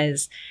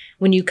 Because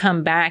when you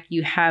come back,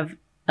 you have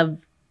a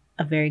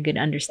very good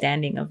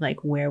understanding of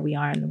like where we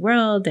are in the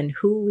world and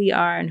who we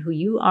are and who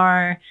you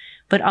are,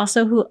 but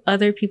also who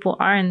other people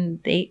are.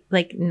 And they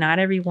like, not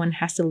everyone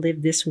has to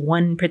live this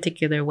one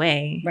particular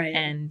way. Right.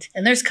 And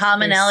there's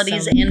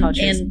commonalities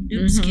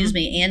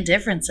and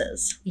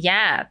differences.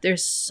 Yeah.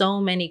 There's so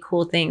many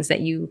cool things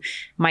that you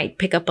might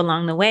pick up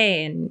along the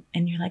way.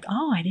 And you're like,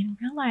 oh, I didn't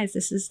realize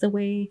this is the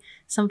way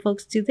some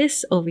folks do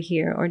this over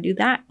here or do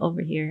that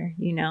over here,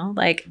 you know,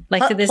 like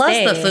to this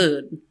day. Plus the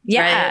food.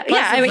 Yeah. Right?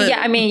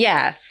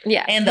 Yeah.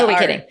 Yeah. And who the are we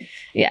art. kidding?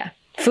 Yeah.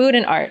 Food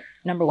and art,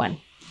 number one.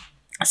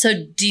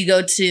 So do you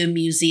go to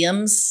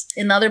museums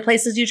in other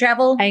places you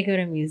travel? I go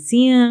to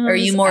museums. Or are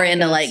you more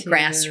into like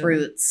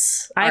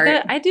grassroots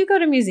art? I do go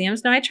to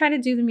museums. No, I try to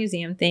do the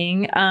museum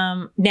thing.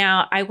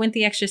 Now I went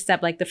the extra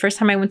step. Like the first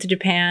time I went to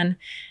Japan,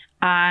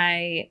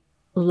 I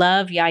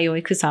love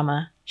Yayoi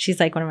Kusama. She's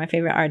like one of my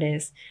favorite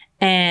artists.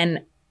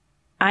 And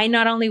I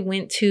not only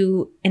went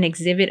to an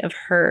exhibit of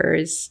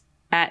hers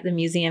at the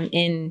museum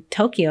in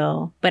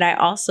Tokyo, but I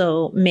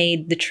also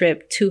made the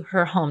trip to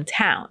her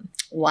hometown.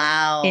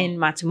 Wow. In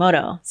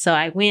Matsumoto. So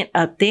I went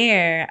up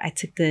there.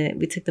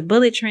 We took the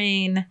bullet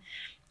train,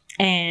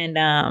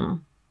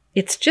 and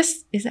it's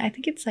just is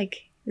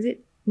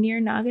it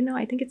near Nagano?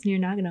 I think it's near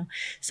Nagano.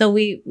 So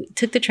we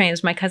took the train. It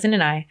was my cousin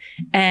and I,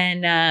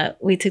 and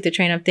we took the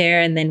train up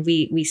there, and then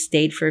we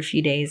stayed for a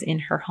few days in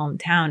her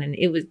hometown,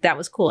 and that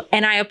was cool.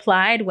 And I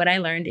applied what I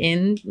learned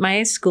in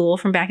my school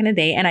from back in the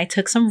day, and I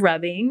took some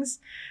rubbings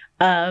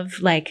of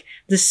like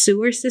the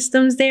sewer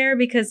systems there,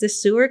 because the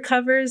sewer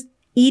covers,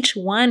 each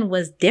one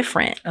was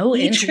different. Oh,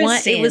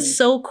 interesting. It was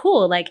so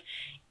cool. Like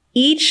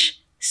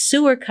each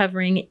sewer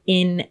covering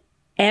in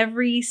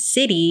every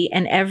city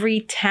and every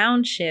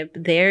township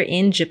there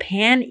in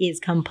Japan is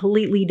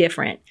completely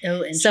different.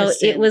 Oh, interesting. So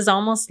it was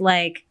almost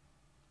like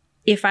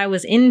if I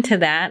was into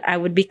that, I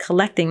would be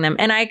collecting them.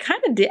 And I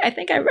kind of did. I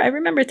think I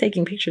remember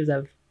taking pictures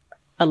of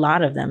a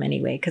lot of them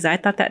anyway, because I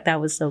thought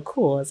that was so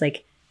cool. It's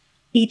like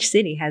each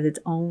city has its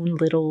own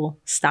little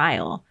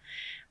style.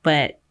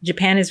 But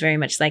Japan is very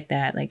much like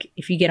that. Like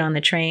if you get on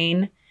the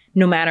train,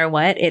 no matter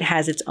what, it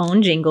has its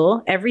own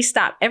jingle. Every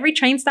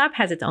train stop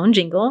has its own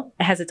jingle.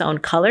 It has its own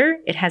color.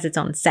 It has its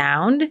own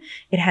sound.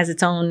 It has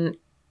its own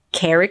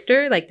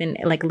character, like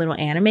a little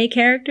anime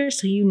character.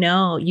 So you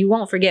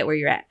won't forget where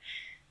you're at.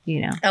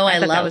 Oh, I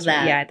love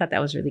that. Yeah, I thought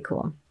that was really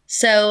cool.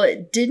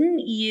 So didn't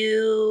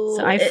you...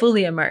 So I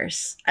fully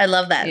immerse. I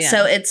love that. Yeah.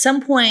 So at some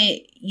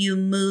point you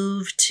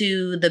moved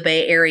to the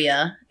Bay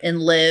Area and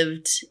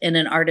lived in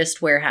an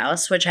artist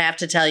warehouse, which I have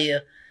to tell you,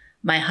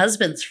 my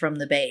husband's from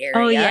the Bay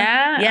Area. Oh,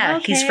 yeah? Yeah,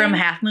 okay. He's from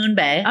Half Moon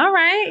Bay. All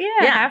right,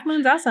 yeah. Half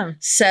Moon's awesome.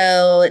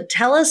 So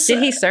tell us...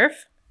 Did he surf?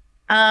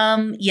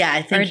 Yeah,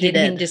 I think he did.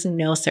 Or did he just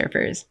know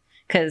surfers?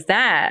 Because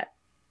that...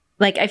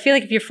 Like, I feel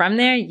like if you're from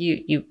there,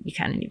 you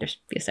kind of need to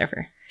be a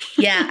surfer.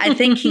 Yeah, I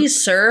think he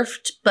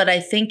surfed, but I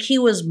think he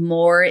was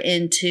more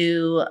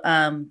into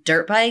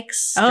dirt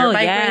bikes. Oh, dirt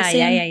bike yeah,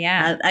 racing.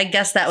 yeah. I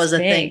guess that was a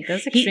thing.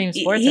 Those extreme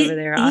sports over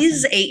there are awesome.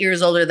 He's 8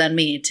 years older than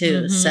me,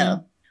 too. Mm-hmm.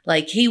 So,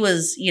 like, he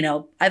was,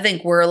 I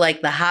think we're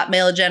like the hot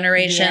male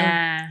generation.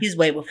 Yeah. He's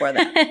way before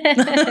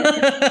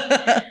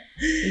that.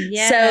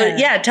 Yeah. So,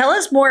 yeah, tell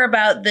us more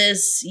about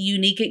this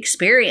unique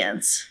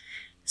experience.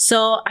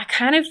 So, I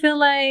kind of feel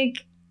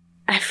like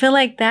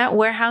that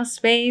warehouse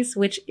space,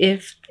 which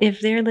if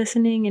they're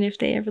listening and if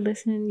they ever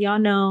listen, y'all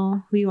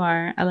know who you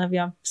are. I love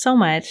y'all so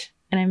much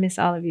and I miss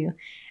all of you.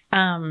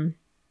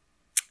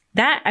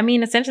 That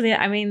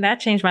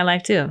changed my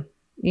life too.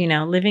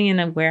 Living in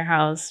a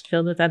warehouse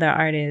filled with other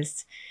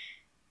artists.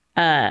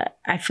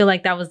 I feel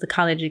like that was the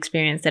college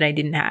experience that I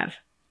didn't have,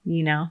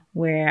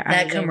 where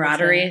that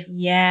camaraderie.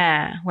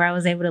 Where I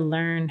was able to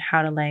learn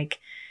how to like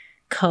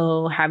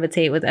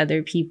cohabitate with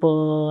other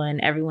people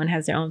and everyone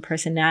has their own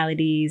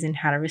personalities and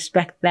how to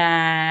respect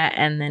that.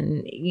 And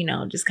then,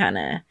 just kind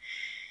of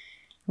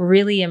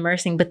really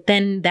immersing. But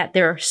then that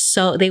they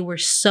were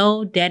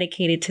so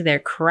dedicated to their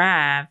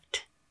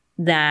craft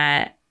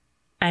that,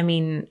 I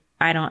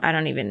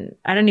don't even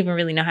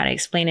really know how to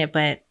explain it,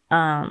 but,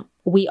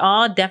 we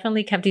all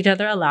definitely kept each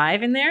other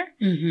alive in there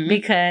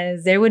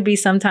because there would be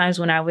some times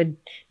when I would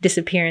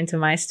disappear into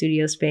my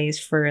studio space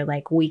for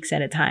like weeks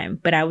at a time,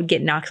 but I would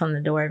get knocks on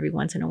the door every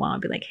once in a while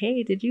and be like,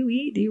 hey, did you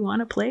eat? Do you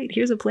want a plate?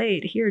 Here's a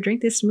plate. Here,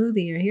 drink this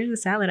smoothie, or here's a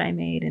salad I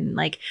made. And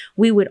like,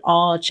 we would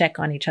all check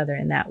on each other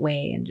in that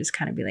way and just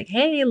kind of be like,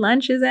 hey,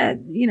 lunch is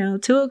at,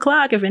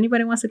 2:00. If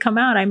anybody wants to come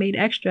out, I made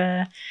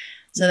extra.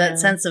 So that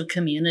sense of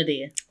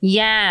community.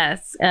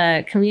 Yes.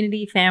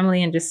 Community,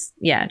 family, and just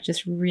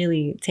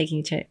really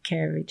taking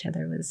care of each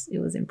other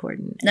was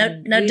important. Now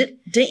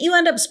didn't you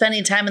end up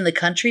spending time in the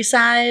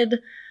countryside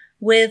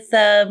with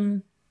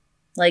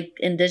like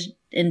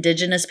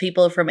indigenous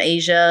people from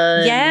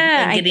Asia?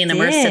 And getting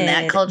immersed in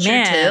that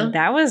culture too?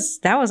 That was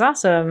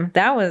awesome.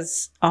 That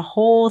was a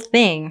whole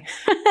thing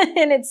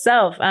in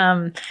itself.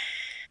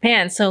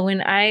 So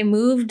when I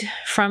moved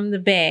from the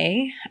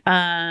Bay,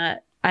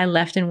 I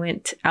left and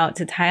went out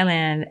to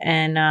Thailand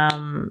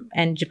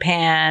and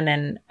Japan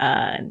and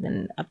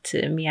then up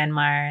to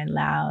Myanmar and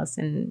Laos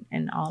and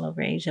all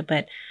over Asia.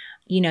 But,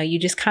 you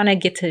just kind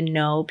of get to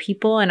know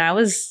people. And I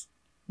was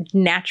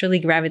naturally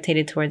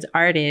gravitated towards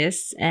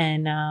artists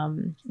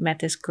and met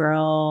this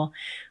girl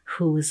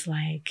who was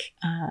like,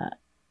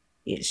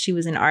 she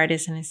was an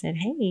artist. And I said,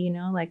 hey,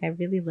 I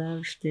really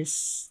love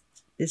this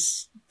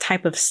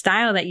type of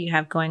style that you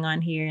have going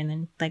on here. And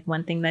then like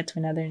one thing led to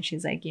another. And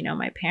she's like,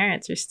 my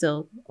parents are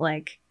still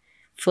like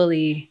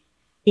fully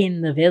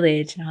in the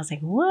village. And I was like,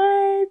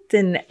 what?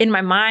 And in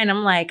my mind,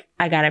 I'm like,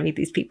 I gotta meet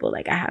these people.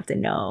 Like I have to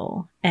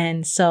know.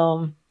 And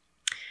so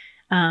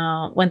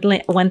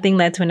one thing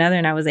led to another,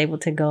 and I was able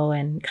to go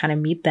and kind of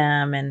meet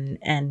them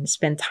and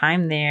spend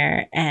time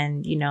there.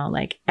 And,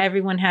 like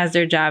everyone has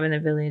their job in the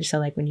village. So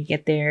like when you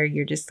get there,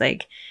 you're just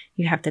like,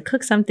 you have to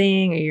cook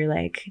something, or you're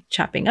like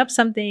chopping up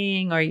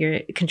something, or you're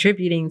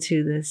contributing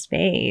to the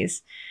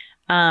space.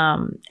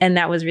 And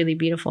that was really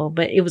beautiful.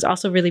 But it was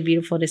also really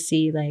beautiful to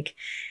see like,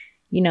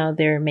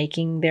 they're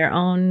making their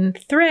own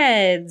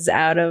threads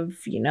out of,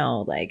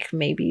 like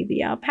maybe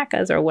the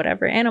alpacas or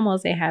whatever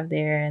animals they have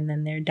there. And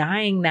then they're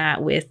dyeing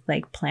that with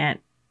like plant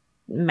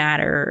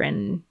matter.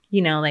 And,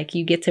 like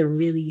you get to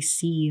really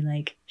see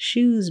like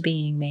shoes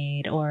being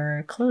made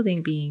or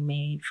clothing being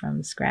made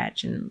from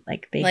scratch. And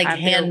like they like have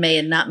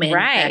handmade, not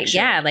manufactured. Right.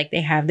 Yeah. Like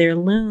they have their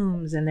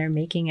looms and they're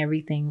making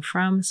everything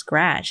from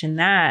scratch. And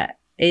that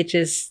it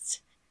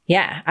just...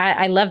 Yeah,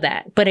 I love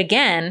that. But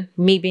again,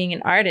 me being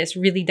an artist,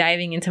 really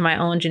diving into my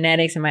own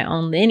genetics and my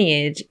own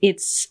lineage,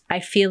 I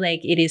feel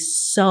like it is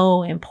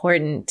so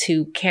important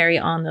to carry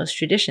on those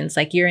traditions.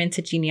 Like you're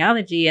into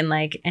genealogy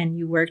and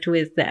you worked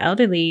with the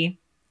elderly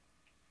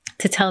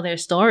to tell their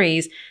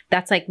stories.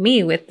 That's like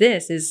me with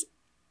this is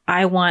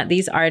I want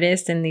these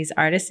artists and these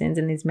artisans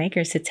and these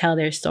makers to tell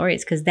their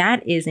stories because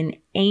that is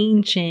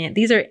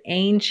these are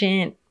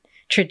ancient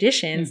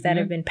traditions that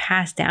have been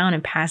passed down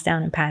and passed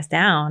down and passed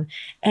down.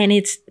 And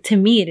it's, to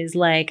me, it is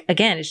like,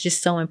 again, it's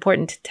just so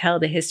important to tell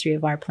the history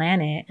of our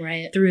planet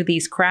through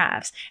these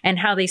crafts and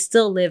how they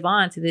still live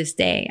on to this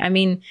day. I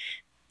mean,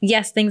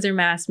 yes, things are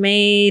mass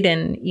made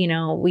and, you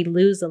know, we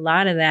lose a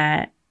lot of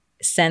that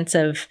sense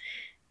of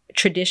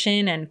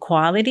tradition and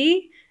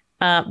quality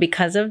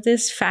because of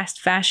this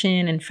fast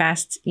fashion and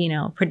fast, you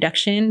know,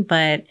 production.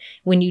 But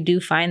when you do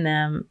find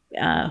them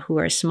who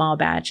are small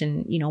batch,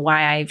 and, you know,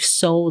 why I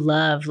so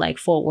love like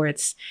Fort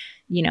Worth's,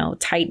 you know,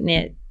 tight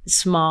knit,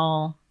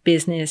 small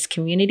business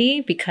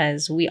community,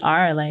 because we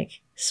are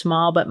like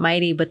small but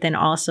mighty, but then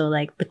also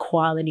like the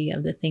quality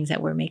of the things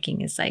that we're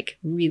making is like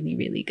really,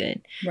 really good.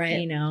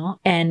 Right. You know?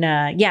 And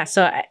yeah,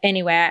 so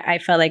anyway, I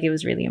felt like it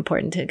was really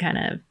important to kind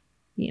of,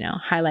 you know,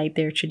 highlight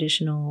their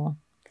traditional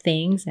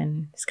things,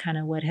 and it's kind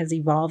of what has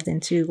evolved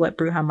into what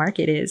BROOHA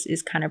Market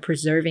is kind of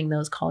preserving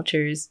those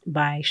cultures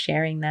by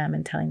sharing them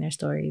and telling their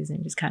stories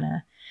and just kind of,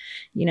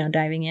 you know,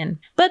 diving in.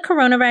 But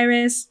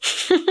coronavirus.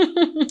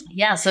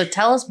 Yeah, so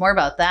tell us more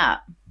about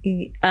that.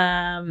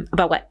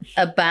 About what?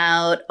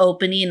 About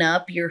opening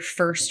up your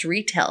first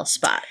retail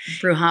spot,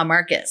 BROOHA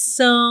Market.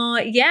 So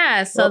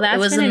yeah, so that's, it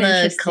was in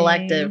the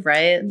collective,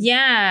 right?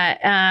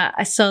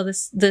 Yeah. So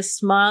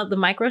the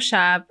micro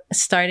shop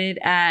started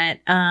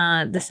at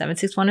the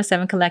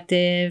 76107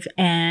 Collective,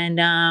 and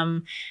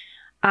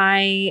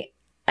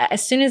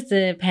as soon as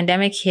the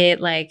pandemic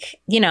hit, like,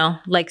 you know,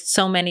 like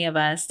so many of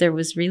us, there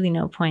was really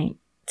no point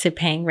to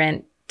paying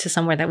rent to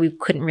somewhere that we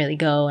couldn't really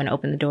go and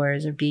open the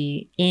doors or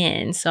be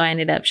in. So I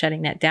ended up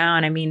shutting that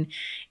down. I mean,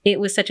 it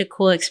was such a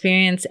cool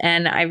experience.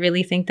 And I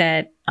really think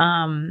that,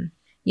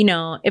 you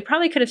know, it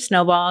probably could have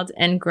snowballed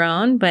and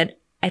grown, but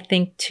I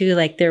think too,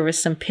 like there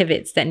was some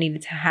pivots that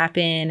needed to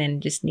happen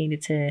and just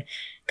needed to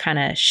kind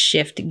of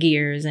shift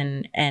gears.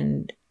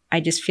 And I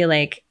just feel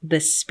like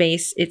the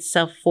space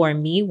itself for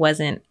me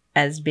wasn't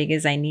as big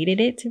as I needed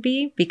it to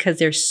be, because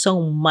there's so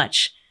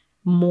much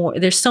more,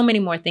 there's so many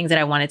more things that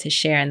I wanted to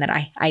share and that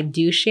I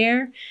do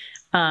share.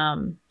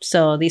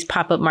 So these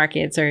pop-up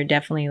markets are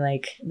definitely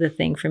like the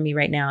thing for me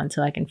right now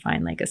until I can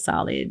find like a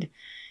solid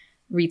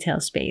retail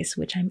space,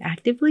 which I'm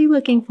actively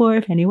looking for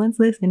if anyone's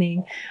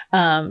listening.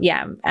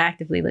 Yeah, I'm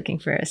actively looking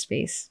for a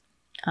space.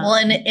 Well,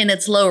 and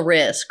it's low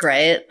risk,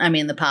 right? I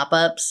mean, the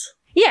pop-ups.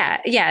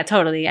 Yeah,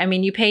 totally. I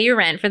mean, you pay your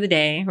rent for the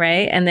day,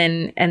 right? And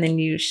then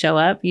you show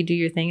up, you do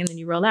your thing, and then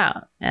you roll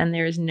out. And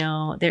there is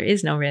no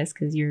risk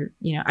because you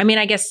know, I mean,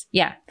 I guess,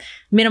 yeah,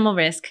 minimal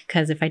risk,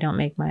 because if I don't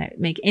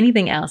make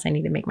anything else, I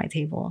need to make my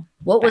table.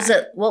 What was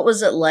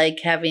it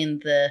like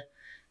having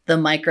the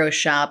micro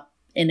shop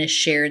in a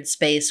shared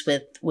space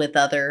with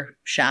other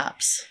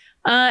shops?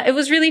 It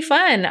was really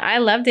fun. I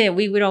loved it.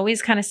 We would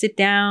always kind of sit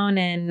down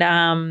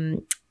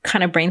and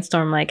kind of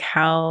brainstorm, like,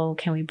 how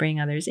can we bring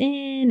others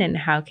in and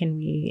how can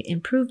we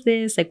improve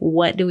this? Like,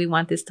 what do we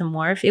want this to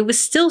morph? It was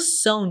still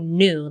so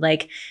new.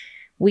 Like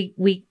we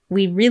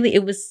really,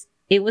 it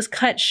was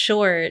cut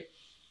short.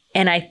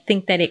 And I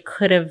think that it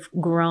could have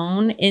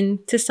grown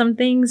into some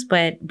things,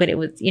 but it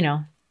was, you know,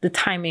 the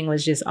timing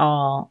was just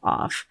all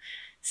off.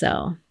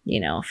 So,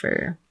 you know,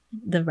 for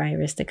the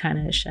virus to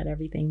kind of shut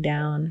everything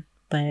down.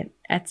 But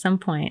at some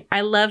point,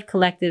 I love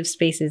collective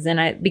spaces.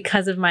 And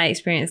because of my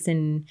experience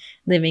in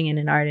living in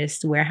an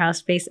artist warehouse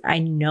space, I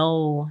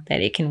know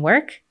that it can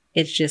work.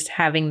 It's just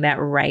having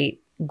that right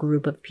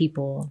group of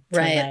people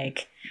to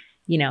like,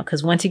 you know,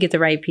 because once you get the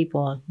right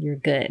people, you're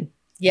good.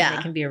 Yeah. And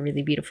it can be a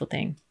really beautiful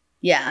thing.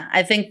 Yeah,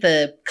 I think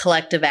the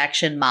collective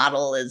action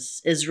model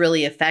is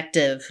really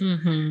effective,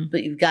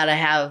 but you've got to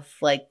have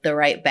like the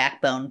right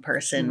backbone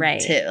person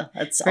too.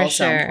 That's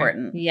also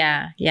important.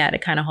 Yeah, to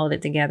kind of hold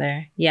it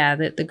together. Yeah,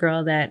 the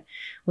girl that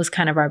was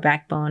kind of our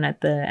backbone at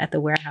the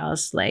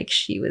warehouse, like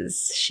she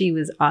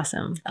was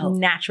awesome.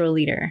 Natural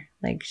leader.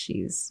 Like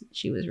she was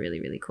really,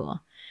 really cool.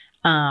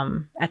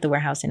 At the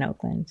warehouse in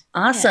Oakland.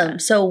 Awesome. Yeah.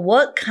 So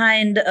what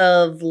kind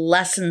of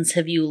lessons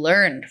have you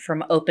learned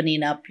from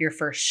opening up your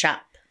first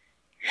shop?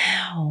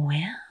 Oh,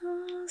 well,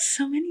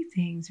 so many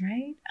things,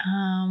 right?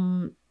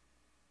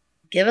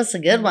 Give us the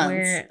good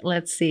ones.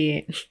 Let's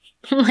see.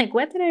 Like,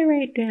 what did I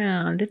write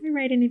down? Did I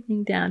write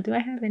anything down? Do I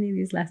have any of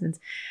these lessons?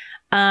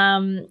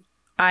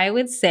 I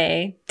would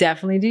say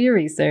definitely do your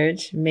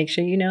research. Make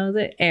sure you know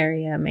the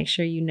area. Make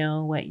sure you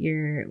know what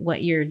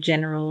your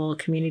general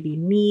community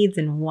needs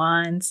and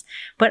wants.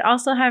 But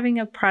also having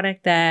a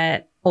product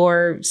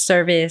or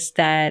service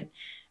that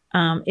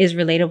is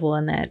relatable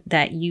and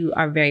that you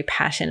are very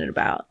passionate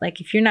about.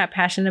 Like if you're not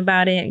passionate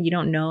about it, you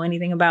don't know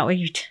anything about what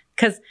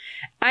because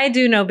I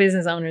do know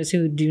business owners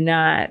who do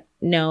not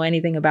know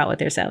anything about what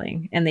they're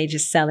selling and they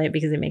just sell it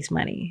because it makes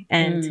money.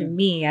 And to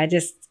me,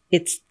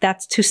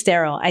 that's too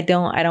sterile. I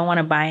don't want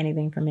to buy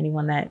anything from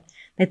anyone that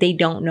they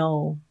don't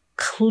know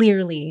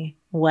clearly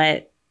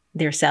what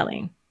they're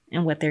selling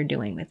and what they're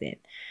doing with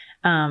it.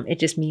 It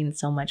just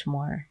means so much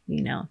more,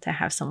 you know, to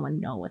have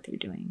someone know what they're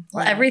doing.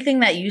 Well,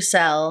 everything that you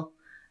sell,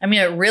 I mean,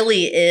 it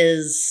really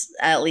is,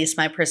 at least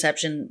my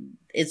perception,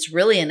 it's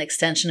really an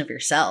extension of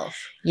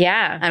yourself.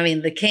 Yeah. I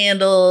mean, the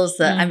candles,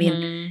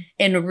 and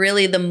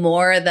really the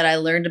more that I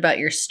learned about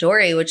your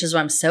story, which is why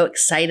I'm so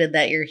excited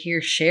that you're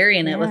here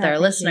sharing it with our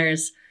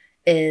listeners,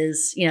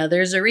 is,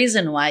 there's a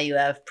reason why you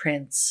have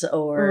Prince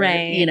or,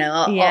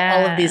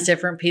 all of these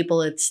different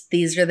people.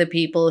 These are the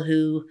people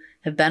who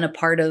have been a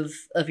part of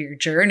your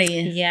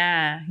journey.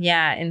 Yeah.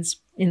 Yeah.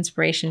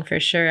 Inspiration for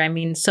sure. I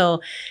mean,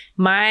 so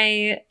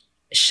my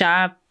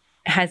shop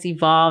has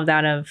evolved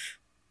out of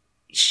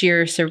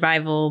sheer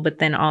survival, but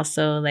then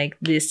also like,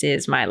 this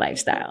is my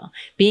lifestyle.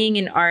 Being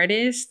an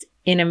artist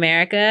in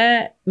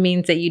America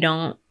means that you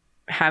don't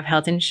have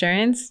health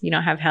insurance, you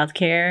don't have health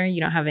care,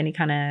 you don't have any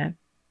kind of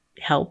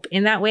help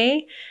in that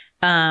way.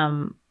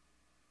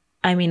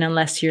 I mean,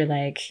 unless you're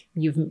like,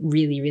 you've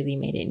really, really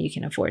made it and you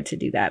can afford to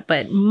do that.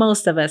 But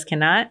most of us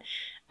cannot.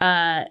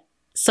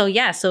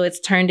 So it's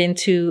turned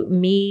into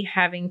me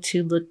having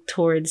to look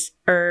towards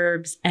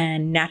herbs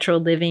and natural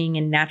living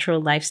and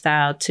natural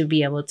lifestyle to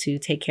be able to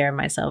take care of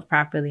myself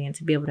properly and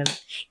to be able to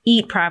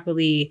eat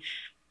properly.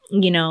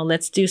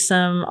 Let's do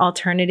some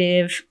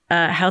alternative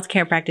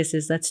healthcare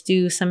practices. Let's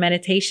do some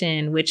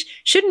meditation,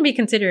 which shouldn't be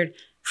considered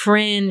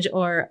fringe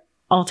or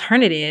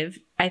alternative.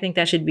 I think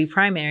that should be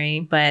primary,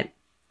 but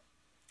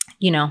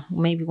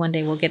maybe one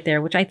day we'll get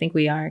there, which I think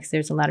we are, because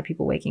there's a lot of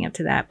people waking up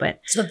to that.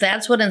 But so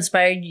that's what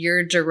inspired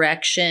your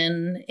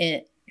direction.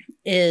 It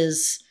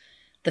is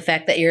the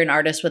fact that you're an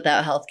artist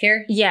without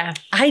healthcare. Yeah.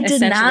 I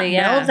did not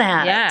know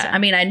that. Yeah. I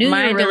mean, I knew you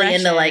were really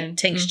into like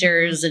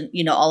tinctures and,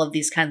 all of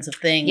these kinds of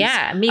things.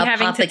 Yeah. Me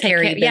having to take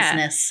care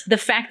business. Yeah. The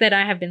fact that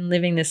I have been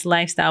living this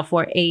lifestyle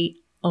for a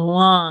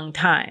long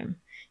time,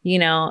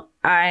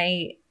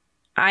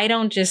 I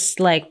don't just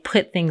like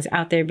put things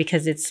out there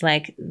because it's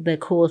like the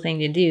cool thing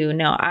to do.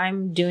 No,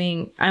 I'm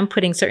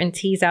putting certain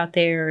teas out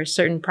there or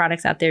certain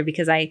products out there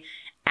because I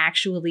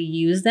actually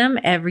use them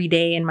every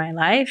day in my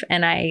life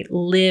and I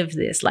live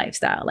this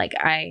lifestyle. Like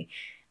I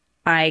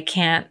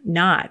can't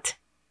not,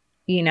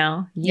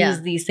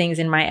 use these things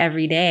in my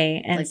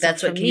everyday. And like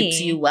that's what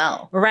keeps you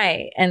well.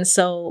 Right. And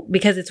so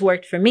because it's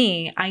worked for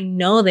me, I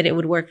know that it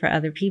would work for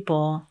other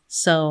people.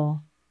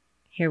 So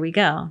here we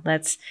go.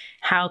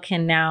 How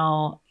can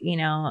now,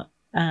 in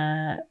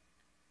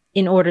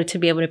order to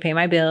be able to pay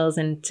my bills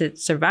and to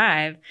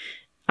survive,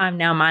 I'm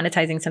now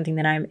monetizing something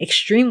that I'm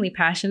extremely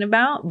passionate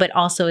about, but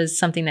also is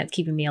something that's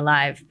keeping me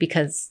alive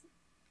because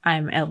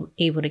I'm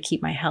able to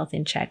keep my health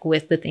in check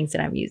with the things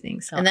that I'm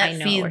using. So and that I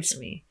know feeds it works for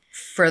me.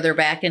 Further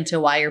back into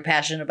why you're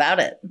passionate about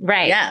it.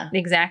 Right. Yeah.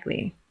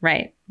 Exactly.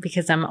 Right.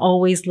 Because I'm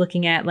always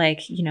looking at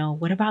like,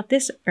 what about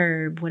this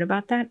herb? What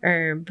about that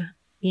herb?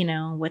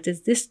 What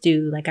does this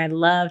do? Like, I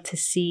love to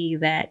see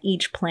that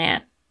each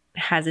plant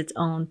has its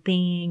own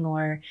thing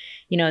or,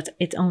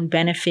 its own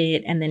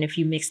benefit. And then if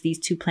you mix these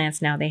two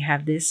plants, now they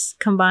have this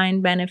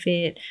combined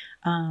benefit.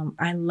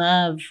 I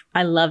love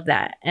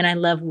that. And I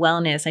love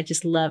wellness. I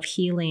just love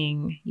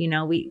healing.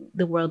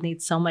 The world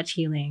needs so much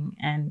healing.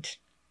 And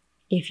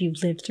if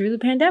you've lived through the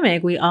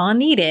pandemic, we all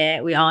need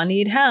it. We all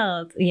need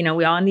health. We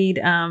all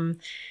need,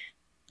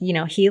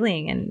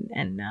 healing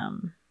and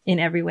in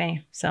every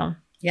way. So.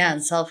 Yeah,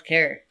 and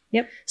self-care.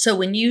 Yep. So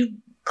when you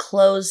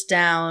closed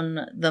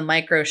down the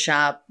micro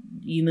shop,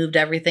 you moved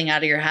everything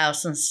out of your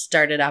house and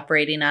started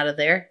operating out of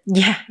there?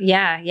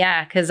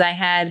 Yeah. Because I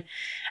had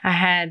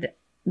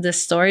the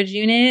storage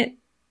unit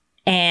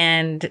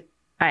and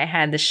I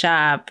had the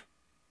shop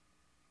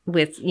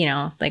with,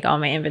 like all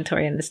my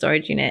inventory in the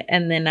storage unit.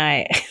 And then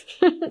I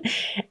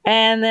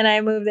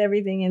moved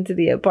everything into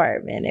the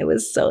apartment. It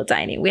was so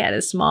tiny. We had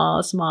a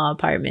small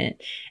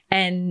apartment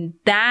and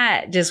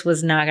that just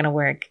was not going to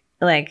work.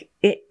 Like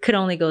it could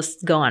only go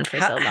on for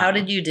so long. How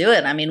did you do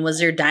it? I mean,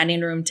 was your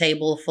dining room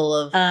table full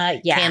of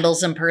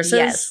candles and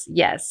purses?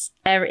 Yes.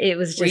 It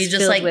was just were you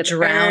just like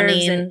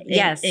drowning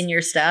in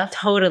your stuff?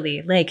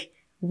 Totally. Like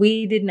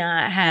we did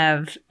not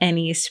have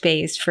any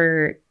space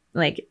for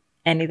like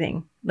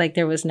anything. Like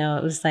it was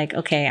like,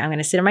 okay, I'm going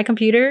to sit on my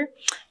computer.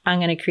 I'm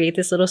going to create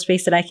this little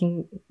space that I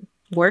can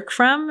work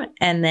from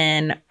and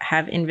then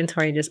have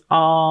inventory just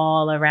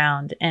all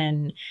around.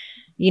 And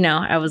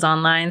I was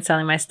online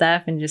selling my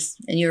stuff and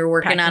you were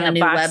working on a new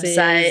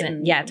website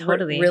and yeah,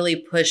 totally. Really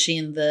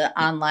pushing the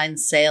online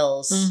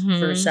sales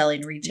for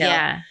selling retail.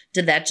 Yeah.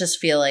 Did that just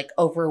feel like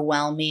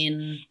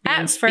overwhelming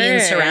at first,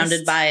 being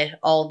surrounded by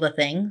all the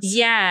things?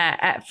 Yeah,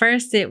 at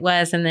first it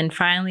was. And then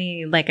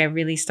finally, like I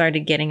really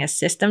started getting a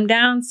system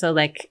down. So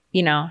like,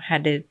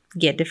 had to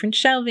get different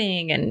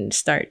shelving and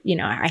start,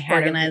 I had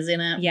organizing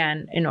it. Yeah,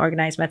 an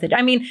organized method.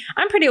 I mean,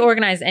 I'm pretty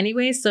organized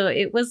anyway. So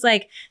it was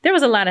like, there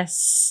was a lot of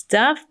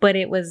stuff, but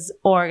it was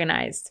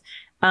organized.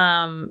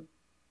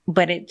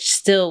 But it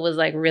still was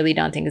like really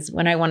daunting because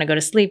when I want to go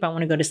to sleep, I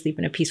want to go to sleep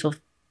in a peaceful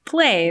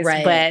place.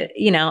 Right. But,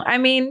 I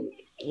mean,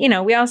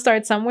 we all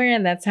start somewhere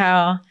and that's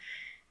how,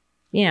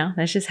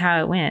 that's just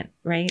how it went.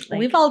 Right. Like,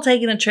 we've all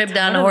taken a trip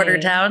down to Hoarder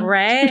Town.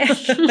 Right.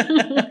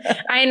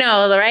 I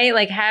know. Right.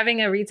 Like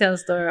having a retail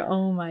store.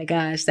 Oh my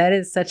gosh. That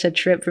is such a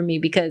trip for me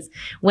because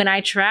when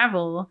I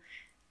travel,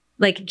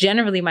 like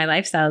generally my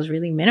lifestyle is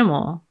really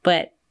minimal,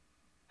 but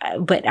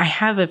but I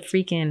have a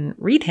freaking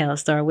retail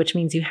store, which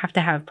means you have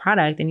to have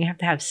product and you have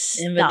to have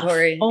stuff.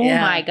 Inventory. Oh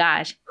my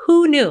gosh.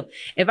 Who knew?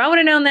 If I would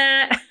have known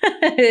that,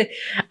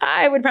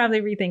 I would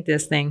probably rethink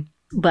this thing.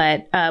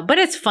 But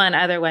it's fun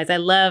otherwise. I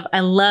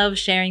love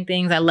sharing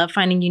things. I love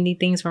finding unique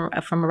things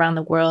from around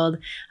the world.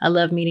 I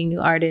love meeting new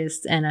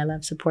artists and I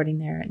love supporting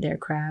their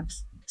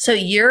crafts. So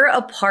you're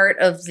a part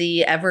of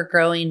the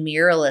ever-growing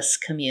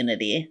muralist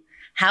community.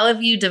 How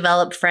have you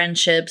developed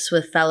friendships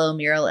with fellow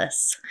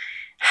muralists?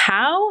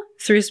 How?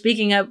 Through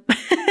speaking up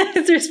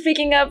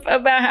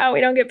about how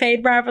we don't get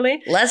paid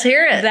properly. Let's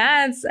hear it.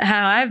 That's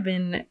how I've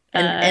been.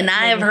 And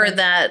I have heard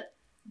that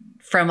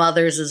from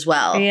others as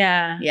well.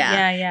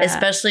 Yeah.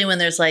 Especially when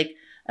there's like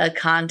a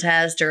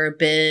contest or a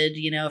bid,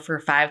 for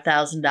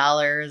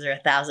 $5,000 or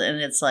 $1,000, and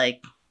it's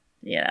like,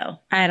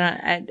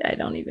 I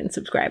don't even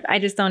subscribe. I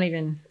don't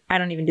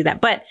even do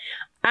that. But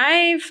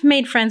I've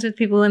made friends with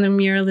people in the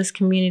muralist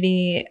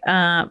community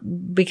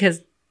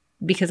because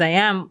I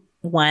am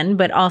one,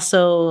 but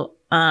also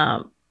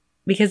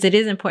because it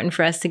is important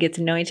for us to get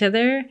to know each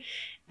other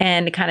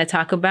and to kind of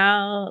talk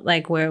about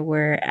like where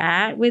we're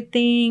at with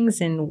things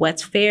and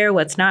what's fair,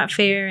 what's not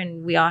fair.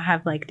 And we all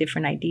have like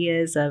different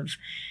ideas of,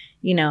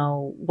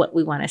 what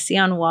we want to see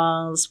on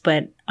walls.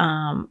 But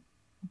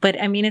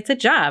I mean, it's a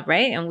job,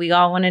 right? And we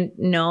all want to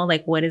know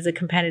like, what is a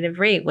competitive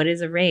rate? What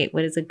is a rate?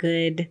 What is a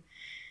good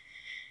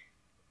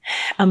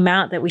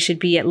amount that we should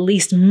be at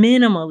least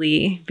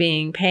minimally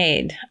being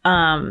paid?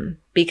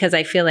 Because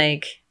I feel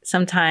like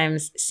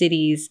sometimes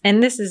cities,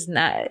 and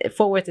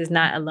Fort Worth is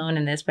not alone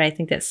in this, but I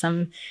think that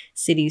some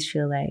cities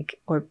feel like,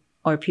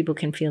 or people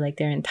can feel like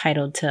they're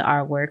entitled to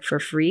our work for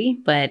free,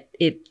 but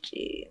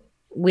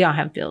we all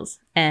have bills,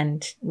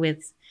 and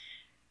with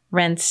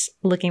rents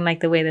looking like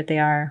the way that they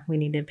are, we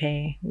need to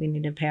pay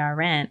our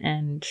rent,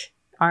 and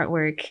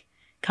artwork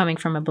coming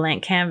from a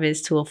blank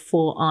canvas to a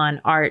full-on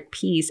art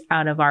piece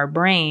out of our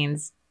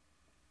brains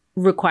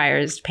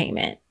requires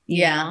payment.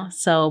 You know?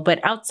 So,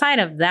 but outside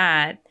of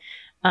that,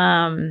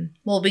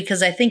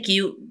 because I think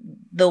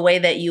the way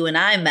that you and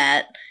I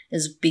met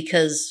is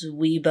because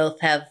we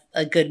both have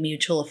a good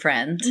mutual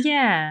friend.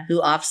 Yeah.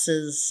 Who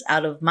offices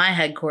out of my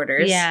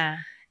headquarters. Yeah.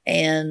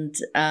 And,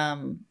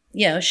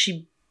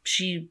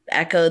 she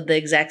echoed the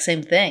exact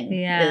same thing.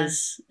 Yeah.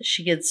 Is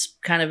she gets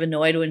kind of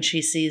annoyed when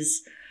she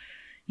sees,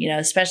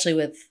 especially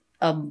with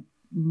a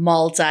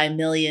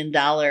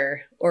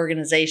multi-million-dollar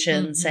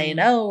organization saying,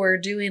 "Oh, we're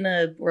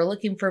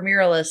looking for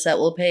muralists that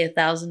will pay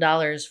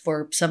 $1,000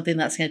 for something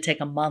that's going to take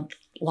a month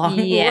long."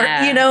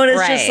 Yeah, and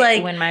it's just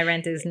like, when my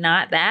rent is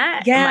not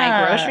that,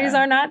 my groceries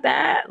are not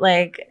that,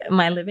 like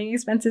my living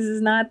expenses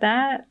is not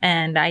that,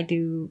 and I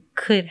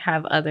could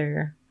have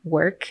other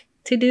work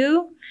to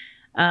do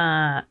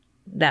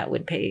that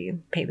would pay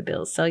the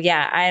bills. So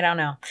yeah, I don't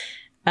know.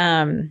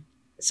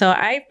 So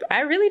I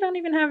really don't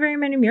even have very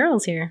many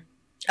murals here.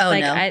 Oh,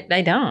 like, no.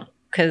 I don't,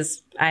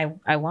 because I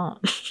won't.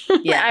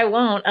 Yeah. I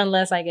won't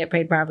unless I get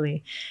paid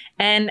properly.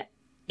 And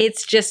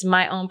it's just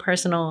my own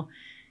personal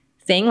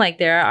thing. Like,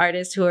 there are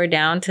artists who are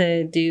down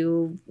to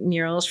do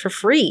murals for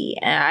free.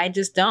 And I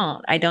just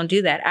don't. I don't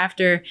do that.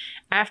 After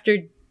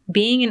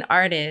being an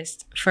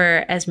artist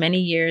for as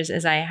many years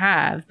as I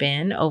have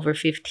been, over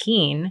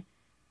 15,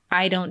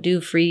 I don't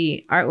do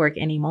free artwork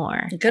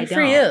anymore. Good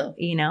for you.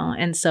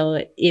 And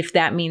so if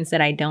that means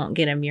that I don't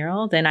get a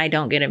mural, then I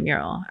don't get a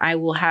mural. I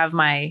will have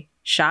my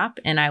shop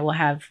and I will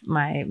have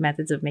my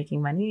methods of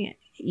making money,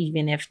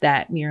 even if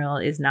that mural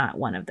is not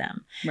one of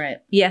them. Right.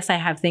 Yes, I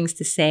have things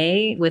to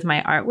say with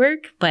my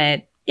artwork,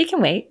 but it can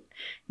wait,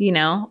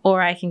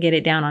 or I can get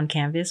it down on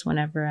canvas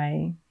whenever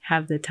I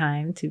have the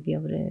time to be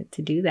able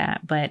to do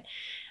that. But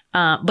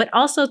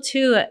also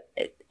too,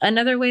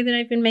 another way that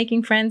I've been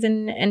making friends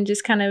and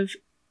just kind of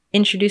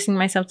introducing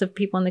myself to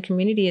people in the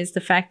community is the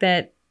fact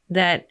that,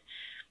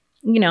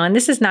 and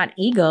this is not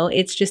ego,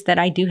 it's just that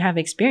I do have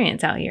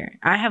experience out here.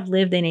 I have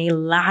lived in a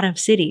lot of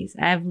cities.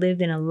 I have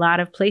lived in a lot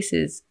of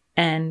places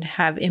and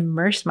have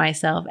immersed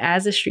myself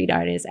as a street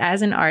artist,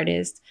 as an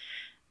artist,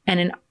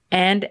 and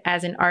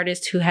as an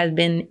artist who has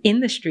been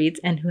in the streets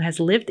and who has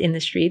lived in the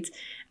streets.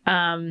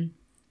 I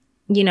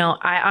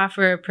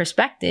offer a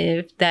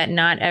perspective that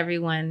not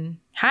everyone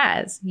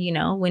has.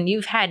 When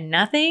you've had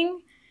nothing,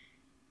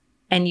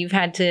 and you've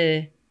had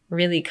to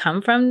really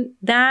come from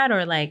that,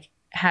 or like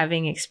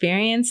having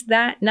experienced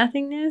that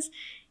nothingness,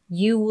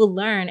 you will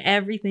learn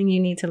everything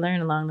you need to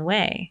learn along the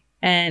way.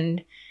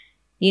 And,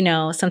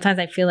 sometimes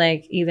I feel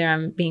like either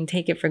I'm being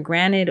taken for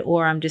granted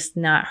or I'm just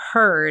not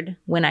heard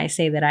when I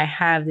say that I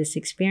have this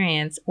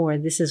experience, or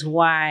this is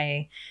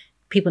why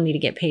people need to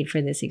get paid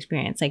for this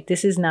experience. Like,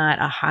 this is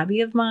not a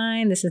hobby of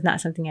mine. This is not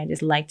something I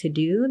just like to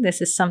do. This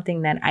is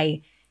something that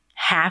I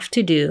have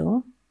to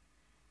do.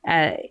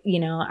 I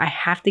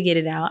have to get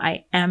it out.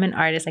 I am an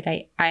artist.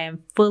 Like, I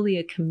am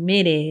fully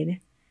committed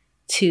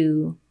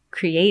to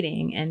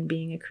creating and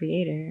being a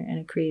creator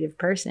and a creative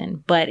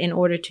person. But in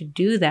order to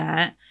do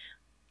that,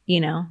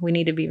 we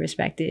need to be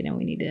respected and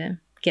we need to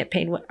get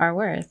paid our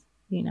worth,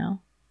 So.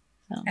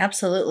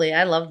 Absolutely.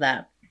 I love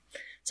that.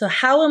 So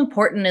how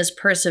important is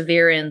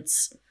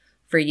perseverance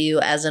for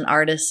you as an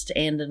artist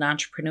and an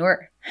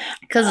entrepreneur?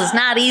 Because it's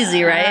not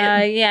easy,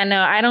 right? Yeah,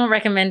 no, I don't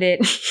recommend it.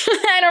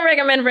 I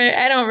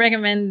don't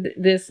recommend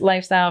this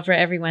lifestyle for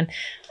everyone.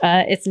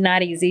 It's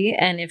not easy,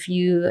 and if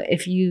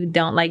you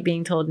don't like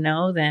being told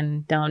no,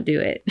 then don't do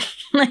it.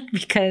 Like,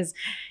 because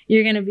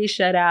you're gonna be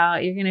shut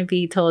out. You're gonna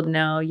be told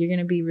no. You're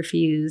gonna be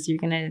refused.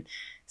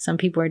 Some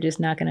people are just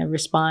not gonna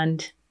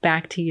respond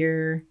back to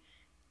your,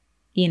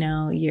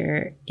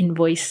 your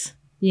invoice,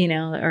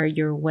 or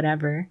your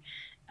whatever,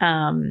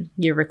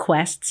 your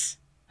requests.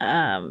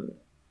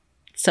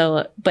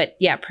 But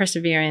yeah,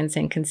 perseverance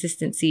and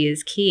consistency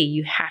is key.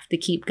 You have to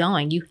keep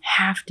going. You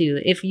have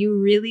to. If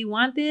you really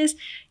want this,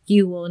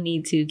 you will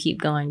need to keep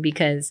going,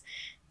 because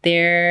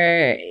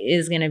there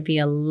is going to be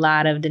a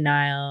lot of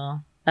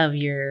denial of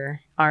your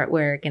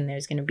artwork, and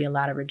there's going to be a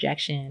lot of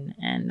rejection,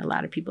 and a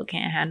lot of people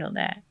can't handle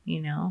that,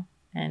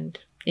 and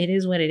it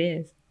is what it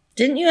is.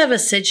 Didn't you have a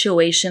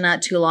situation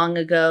not too long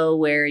ago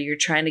where you're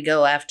trying to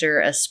go after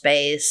a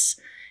space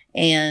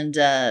and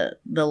the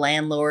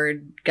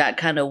landlord got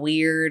kind of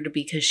weird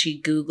because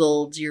she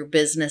Googled your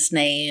business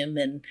name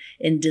and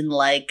didn't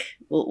like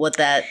what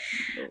that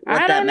meant?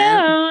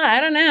 I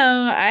don't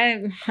know.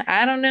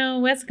 I don't know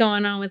what's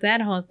going on with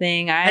that whole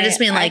thing. I just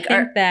mean, like,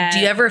 do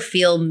you ever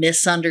feel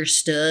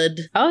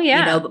misunderstood? Oh,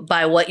 yeah.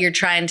 By what you're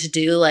trying to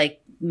do?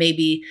 Like,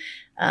 maybe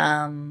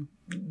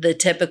the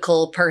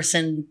typical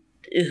person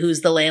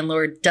who's the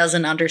landlord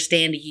doesn't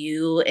understand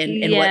you and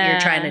what you're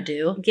trying to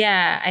do.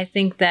 Yeah, I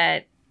think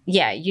that,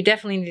 you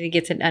definitely need to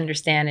get to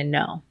understand and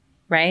know,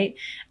 right?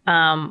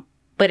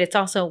 But it's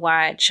also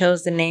why I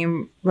chose the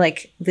name,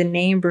 like the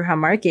name BROOHA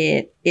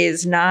Market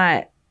is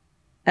not,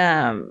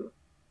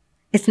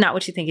 it's not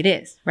what you think it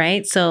is,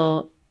 right?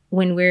 So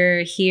when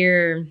we're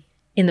here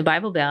in the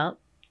Bible Belt,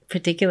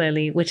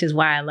 particularly, which is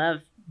why I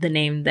love the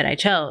name that I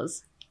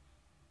chose,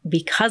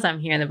 because I'm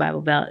here in the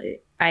Bible Belt,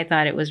 I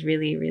thought it was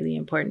really, really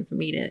important for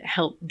me to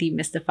help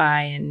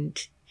demystify and,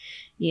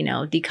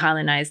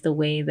 decolonize the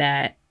way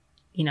that,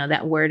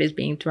 that word is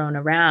being thrown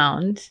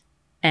around.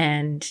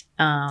 And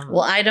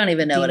I don't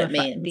even know what it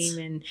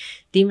means.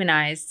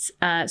 Demonized.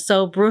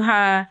 So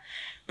BROOHA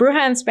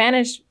in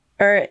Spanish,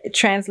 or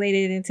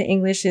translated into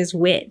English, is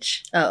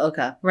witch. Oh,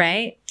 okay.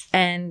 Right.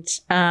 And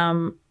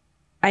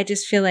I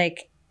just feel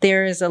like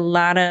there is a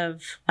lot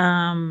of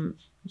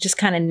just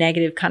kind of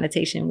negative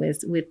connotation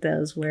with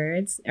those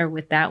words, or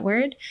with that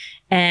word.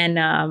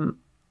 And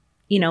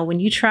when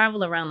you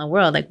travel around the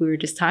world, like we were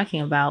just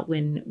talking about,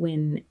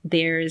 when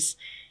there's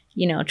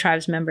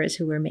tribes members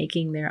who are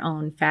making their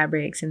own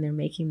fabrics, and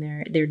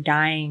they're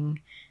dyeing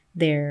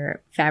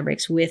their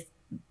fabrics with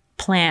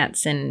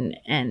plants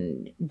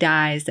and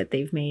dyes that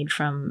they've made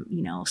from,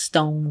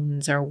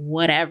 stones or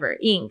whatever,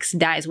 inks,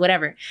 dyes,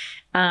 whatever.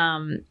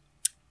 And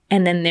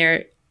then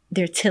they're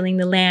tilling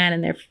the land,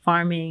 and they're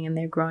farming, and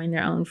they're growing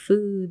their own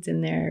foods,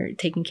 and they're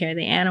taking care of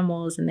the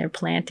animals, and they're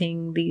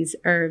planting these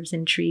herbs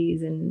and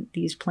trees and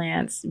these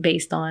plants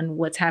based on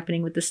what's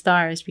happening with the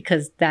stars,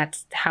 because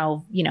that's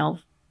how,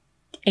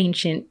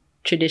 ancient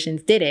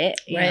traditions did it.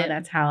 Right.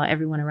 That's how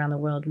everyone around the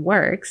world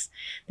works.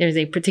 There's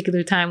a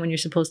particular time when you're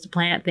supposed to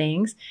plant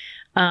things.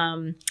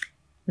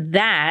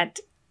 That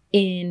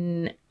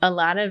in a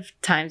lot of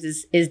times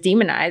is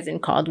demonized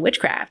and called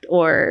witchcraft,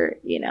 or,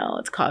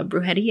 it's called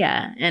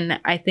brujeria.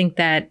 And I think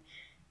that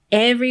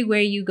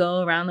everywhere you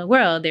go around the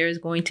world, there's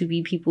going to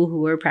be people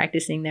who are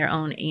practicing their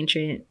own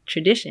ancient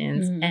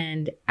traditions. Mm-hmm.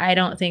 And I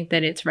don't think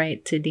that it's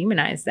right to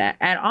demonize that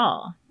at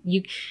all.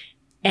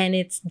 And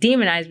it's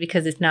demonized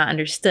because it's not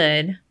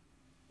understood,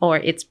 or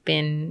it's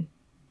been,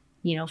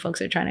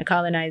 folks are trying to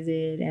colonize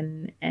it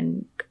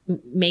and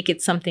make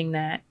it something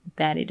that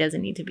it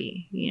doesn't need to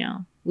be.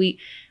 We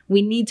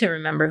need to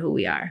remember who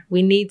we are.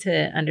 We need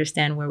to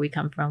understand where we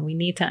come from. We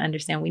need to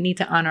understand, we need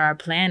to honor our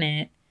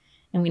planet,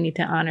 and we need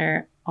to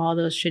honor all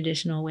those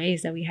traditional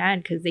ways that we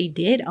had, because they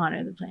did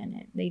honor the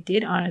planet. They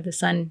did honor the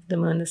sun, the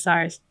moon, the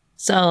stars.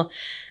 So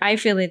I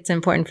feel it's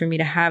important for me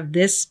to have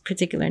this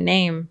particular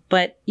name,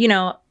 but,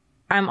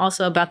 I'm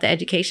also about the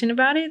education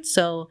about it.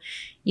 So,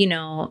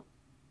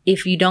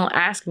 if you don't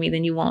ask me,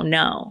 then you won't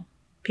know.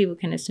 People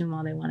can assume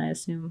all they want to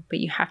assume, but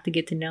you have to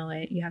get to know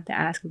it. You have to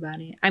ask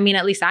about it. I mean,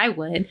 at least I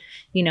would,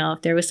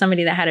 if there was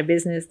somebody that had a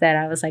business that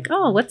I was like,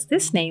 oh, what's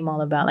this name all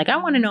about? Like, I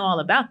want to know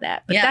all about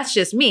that. But that's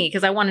just me,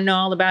 because I want to know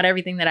all about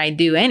everything that I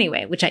do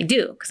anyway, which I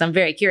do, because I'm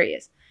very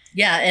curious.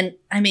 Yeah. And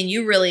I mean,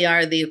 you really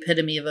are the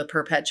epitome of a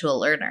perpetual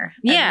learner.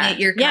 Yeah. I mean,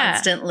 you're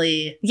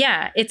constantly.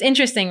 Yeah. It's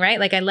interesting, right?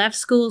 Like, I left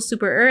school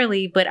super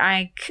early, but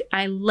I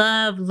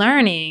love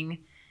learning.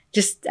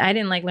 Just, I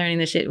didn't like learning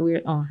the shit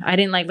I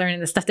didn't like learning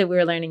the stuff that we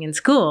were learning in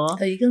school.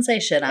 Oh, you can say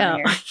shit on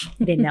here.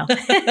 I didn't know.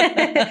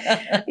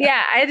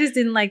 Yeah. I just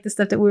didn't like the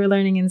stuff that we were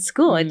learning in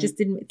school. Mm-hmm. It just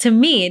didn't, to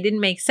me, it didn't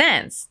make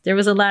sense. There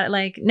was a lot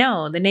like,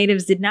 no, the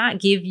natives did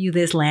not give you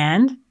this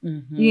land.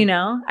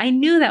 Mm-hmm. I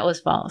knew that was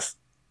false.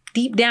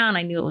 Deep down,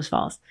 I knew it was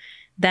false.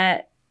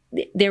 That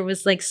there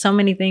was like so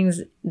many things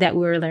that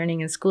we were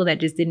learning in school that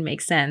just didn't make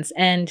sense.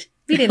 And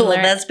we didn't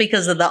learn. That's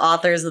because of the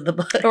authors of the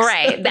books.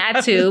 Right.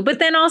 That too. But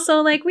then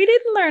also, like, we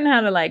didn't learn how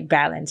to like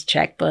balance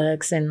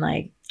checkbooks and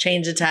like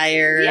change a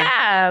tire.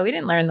 Yeah, we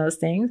didn't learn those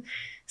things.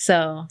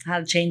 So how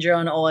to change your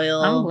own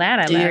oil. I'm glad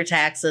I do left. your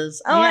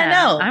taxes. Oh, yeah, I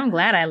know. I'm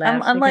glad I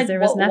left. I'm like,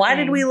 why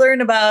did we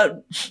learn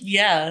about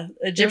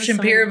Egyptian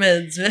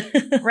pyramids?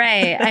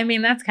 Right. I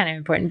mean, that's kind of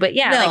important. But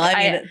yeah,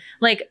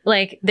 no,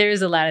 like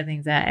there's a lot of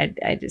things that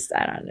I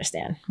don't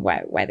understand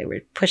why they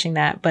were pushing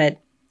that.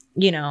 But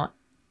you know,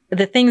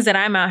 the things that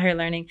I'm out here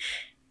learning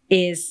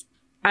is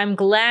I'm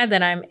glad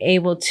that I'm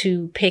able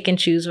to pick and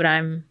choose what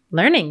I'm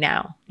learning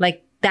now.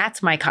 Like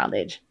that's my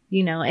college.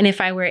 You know, and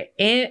if I were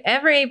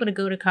ever able to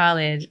go to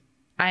college,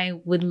 I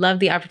would love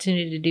the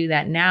opportunity to do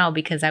that now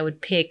because I would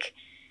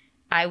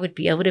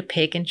be able to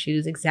pick and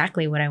choose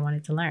exactly what I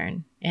wanted to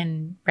learn.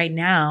 And right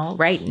now,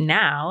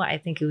 I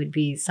think it would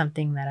be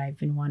something that I've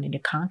been wanting to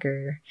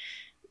conquer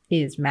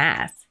is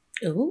math.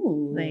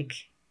 Ooh. Like,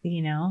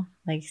 you know,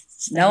 like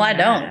no, I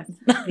don't.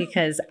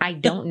 Because I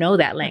don't know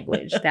that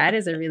language. That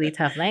is a really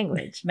tough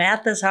language.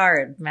 Math is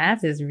hard.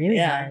 Math is really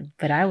hard,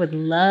 but I would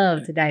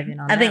love to dive in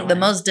on that. I think the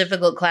most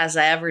difficult class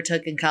I ever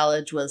took in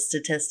college was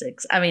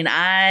statistics. I mean,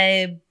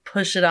 I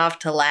pushed it off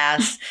to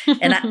last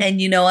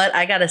and you know what?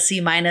 I got a C-,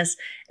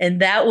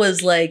 and that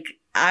was like,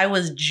 I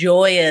was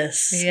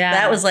joyous. Yeah.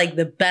 That was like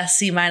the best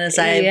C-. It was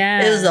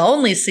the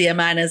only C-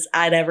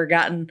 I'd ever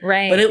gotten.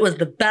 Right. But it was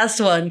the best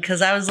one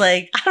because I was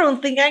like, I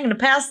don't think I'm going to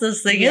pass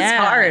this thing. Yeah.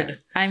 It's hard.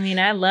 I mean,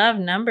 I love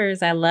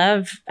numbers. I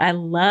love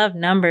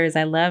numbers.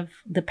 I love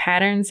the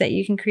patterns that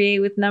you can create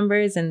with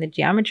numbers and the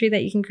geometry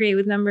that you can create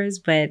with numbers.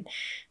 But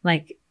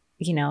like,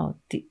 you know,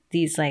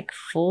 these like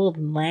full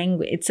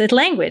language. It's a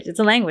language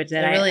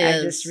that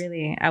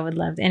I would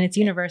love, and it's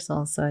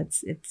universal, so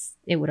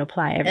it would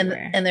apply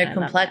everywhere. And they're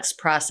complex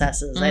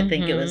processes. Mm-hmm. I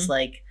think it was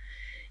like,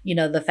 you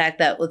know, the fact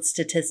that with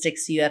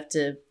statistics you have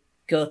to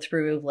go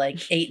through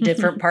like 8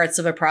 different parts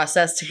of a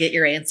process to get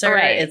your answer.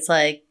 Right. It's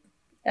like,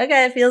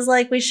 okay, it feels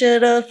like we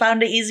should have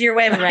found an easier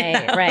way.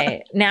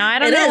 Right. Now I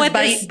don't know what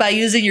by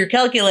using your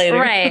calculator.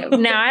 Right.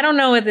 Now I don't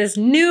know what this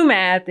new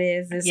math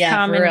is, this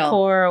Common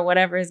Core or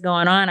whatever is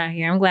going on out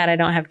here. I'm glad I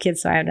don't have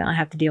kids, so I don't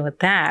have to deal with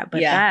that. But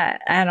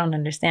that I don't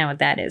understand what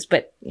that is.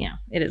 But you know,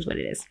 it is what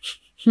it is.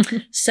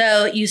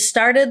 So you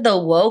started the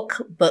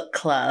Woke Book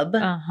Club,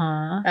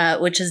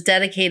 which is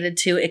dedicated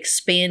to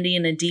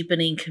expanding and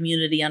deepening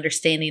community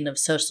understanding of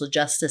social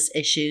justice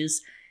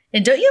issues.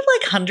 And don't you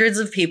have like hundreds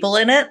of people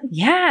in it?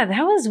 Yeah,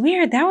 that was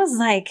weird. That was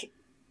like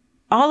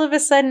all of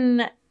a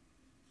sudden.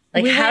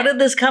 Like, how did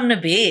this come to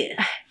be?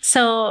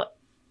 So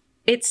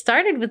it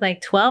started with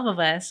like 12 of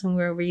us when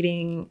we were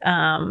reading.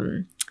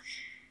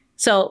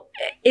 So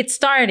it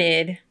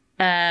started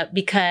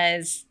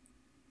because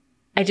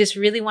I just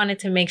really wanted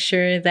to make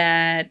sure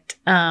that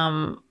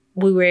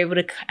we were able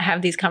to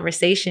have these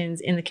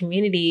conversations in the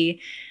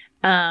community.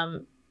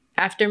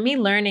 After me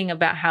learning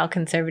about how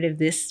conservative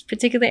this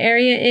particular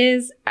area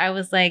is, I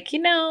was like, you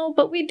know,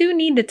 but we do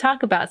need to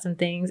talk about some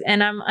things.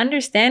 And I'm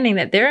understanding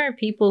that there are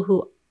people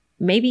who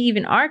maybe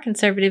even are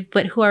conservative,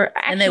 but who are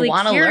actually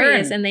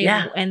curious and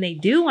they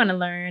do want to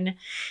learn.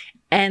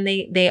 And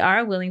they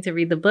are willing to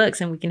read the books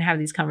and we can have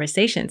these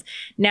conversations.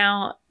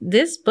 Now,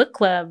 this book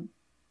club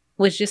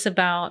was just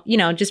about, you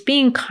know, just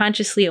being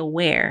consciously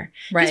aware.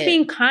 Right. Just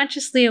being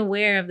consciously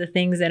aware of the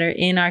things that are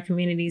in our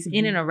communities,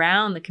 in and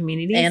around the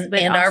communities. And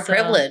our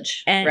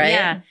privilege, right?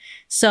 Yeah.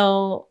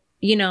 So,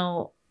 you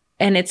know,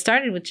 and it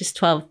started with just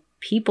 12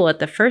 people at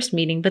the first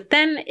meeting, but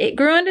then it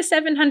grew into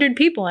 700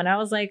 people. And I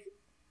was like,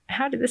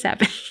 how did this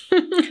happen?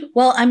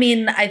 Well, I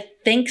mean, I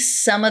think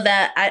some of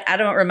that, I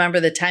don't remember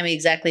the timing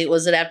exactly.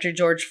 Was it after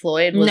George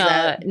Floyd?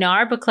 No,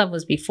 our book club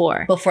was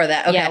before. Before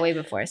that, okay. Yeah, way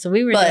before. So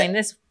we were doing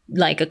this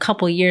like a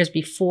couple years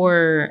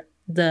before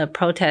the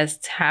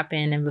protests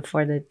happened and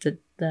before the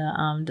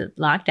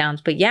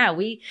lockdowns. But yeah,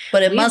 we've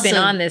been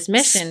on this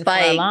mission for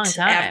a long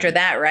time. After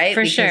that, right?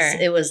 For sure.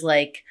 It was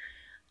like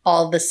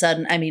all of a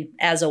sudden, I mean,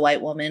 as a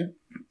white woman,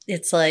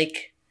 it's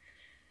like,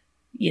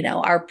 you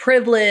know, our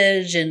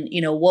privilege and,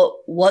 you know,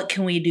 what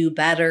can we do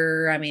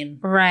better? I mean,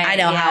 I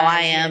know how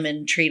I am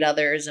and treat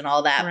others and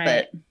all that,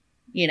 but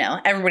you know,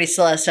 everybody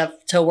still has stuff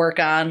to work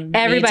on.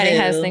 Everybody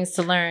has things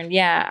to learn.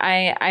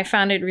 Yeah. I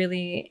found it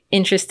really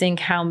interesting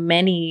how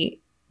many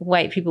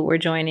white people were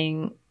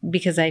joining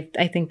because I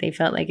think they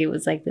felt like it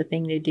was like the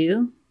thing to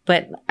do.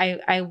 But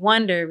I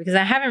wonder, because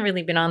I haven't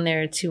really been on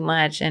there too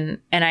much.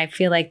 And I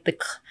feel like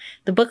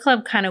the book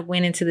club kind of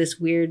went into this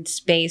weird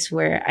space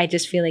where I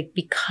just feel like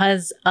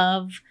because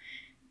of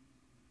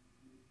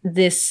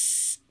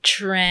this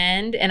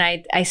trend, and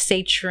I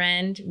say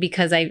trend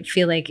because I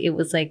feel like it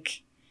was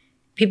like,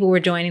 people were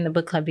joining the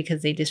book club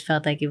because they just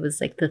felt like it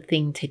was like the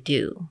thing to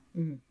do.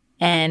 Mm.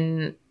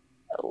 And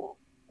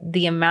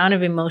the amount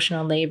of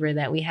emotional labor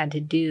that we had to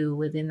do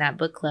within that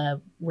book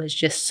club was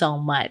just so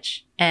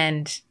much.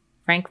 And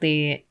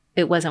frankly,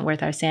 it wasn't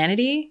worth our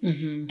sanity.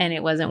 Mm-hmm. And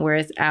it wasn't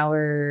worth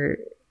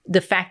the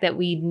fact that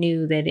we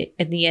knew that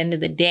at the end of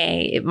the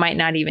day, it might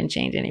not even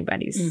change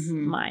anybody's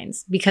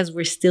minds because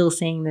we're still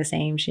saying the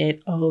same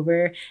shit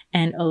over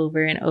and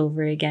over and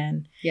over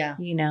again. Yeah.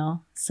 You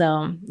know,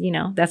 so, you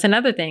know, that's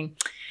another thing.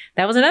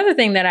 that was another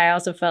thing that I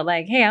also felt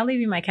like, hey, I'll leave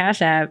you my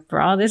Cash App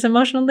for all this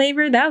emotional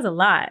labor. That was a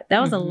lot.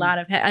 That was a lot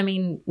of, I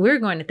mean, we were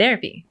going to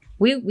therapy.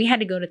 We had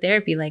to go to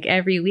therapy like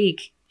every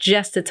week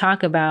just to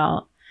talk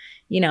about,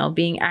 you know,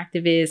 being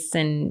activists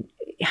and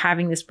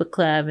having this book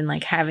club and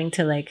like having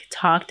to like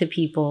talk to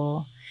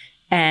people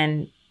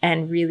and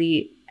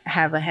really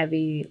have a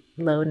heavy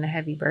load and a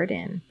heavy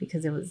burden,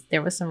 because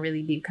there was some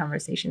really deep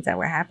conversations that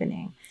were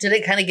happening. Did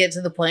it kind of get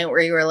to the point where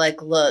you were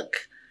like,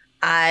 look,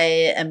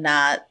 I am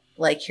not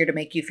like here to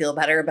make you feel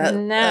better about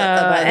no,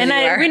 about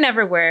and we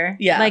never were.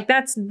 Yeah, like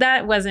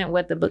that wasn't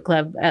what the book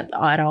club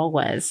at all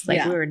was.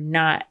 Like we were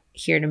not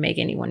here to make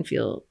anyone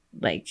feel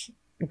like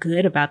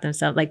good about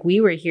themselves. Like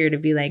we were here to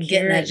be like,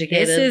 getting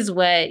educated. This is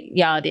what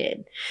y'all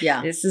did.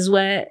 Yeah,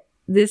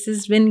 this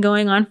has been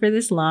going on for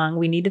this long.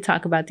 We need to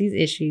talk about these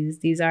issues.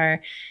 These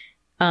are,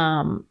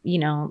 you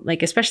know,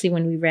 like especially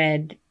when we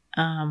read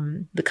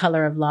The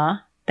Color of Law.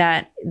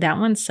 That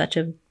one's such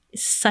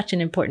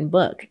an important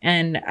book,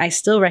 and I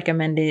still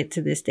recommend it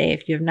to this day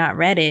if you have not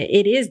read it.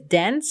 It is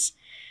dense.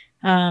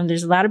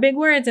 There's a lot of big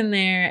words in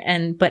there,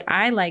 but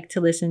I like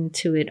to listen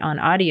to it on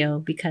audio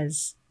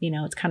because, you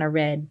know, it's kind of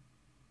read.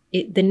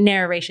 The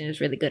narration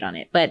is really good on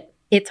it, but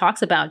it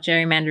talks about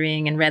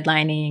gerrymandering and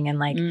redlining and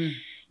like,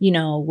 you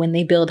know, when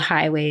they build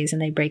highways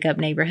and they break up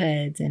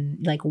neighborhoods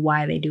and like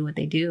why they do what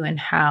they do and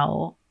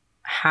how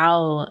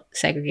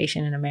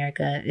segregation in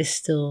America is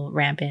still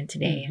rampant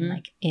today, and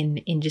like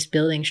in just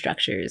building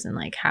structures and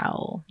like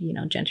how, you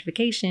know,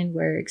 gentrification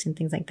works and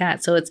things like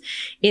that. So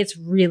it's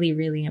really,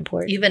 really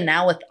important. Even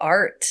now with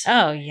art.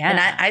 Oh yeah. And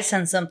I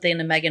sent something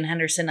to Megan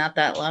Henderson not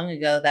that long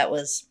ago that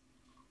was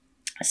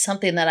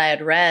something that I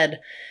had read.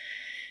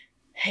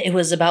 It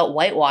was about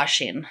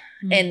whitewashing,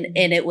 and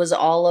it was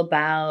all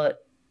about,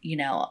 you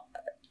know,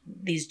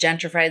 these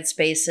gentrified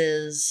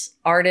spaces,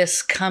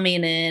 artists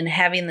coming in,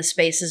 having the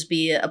spaces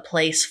be a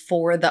place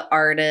for the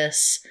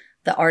artists.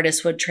 The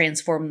artists would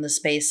transform the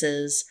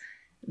spaces.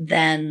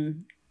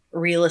 Then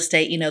real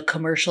estate, you know,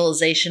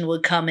 commercialization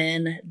would come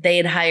in.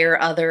 They'd hire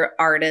other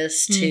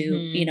artists to,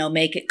 you know,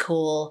 make it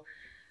cool,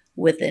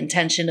 with the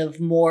intention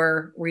of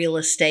more real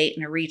estate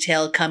and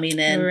retail coming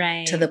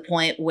in, to the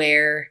point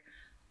where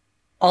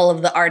all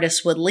of the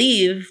artists would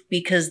leave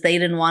because they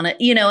didn't want to,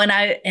 you know, and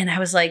I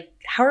was like,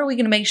 how are we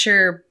going to make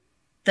sure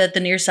that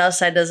the near South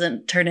Side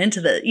doesn't turn into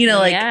the, you know,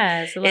 like,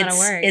 yeah, it's a lot of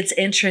work. It's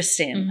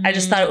interesting. I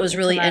just thought it was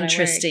really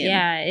interesting.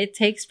 Yeah. It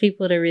takes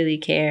people to really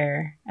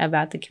care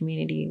about the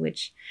community,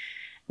 which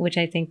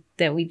I think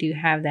that we do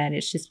have that.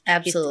 It's just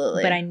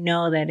absolutely. But I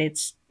know that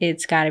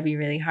it's got to be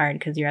really hard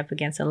because you're up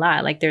against a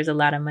lot. Like there's a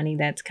lot of money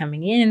that's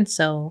coming in.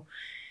 So,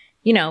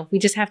 you know, we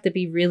just have to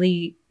be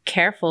really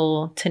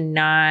careful to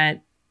not,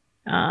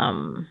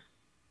 I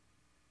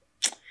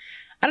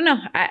don't know.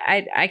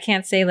 I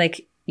can't say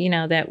like, you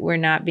know, that we're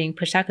not being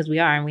pushed out, because we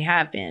are and we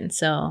have been.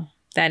 So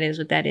that is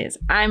what that is.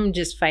 I'm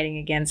just fighting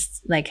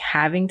against like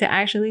having to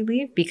actually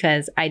leave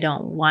because I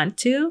don't want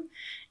to.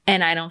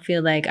 And I don't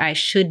feel like I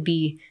should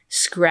be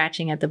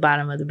scratching at the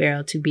bottom of the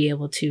barrel to be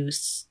able to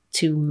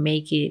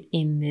make it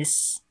in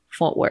this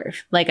Fort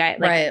Worth.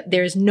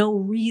 There's no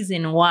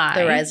reason why.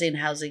 The rising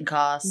housing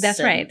costs.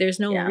 That's right. There's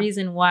no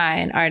reason why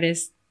an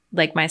artist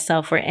like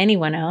myself or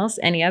anyone else,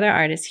 any other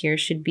artist here,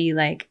 should be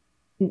like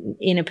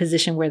in a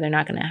position where they're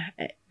not going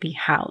to be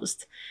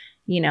housed,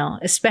 you know,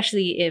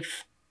 especially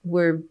if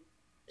we're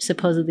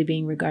supposedly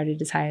being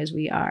regarded as high as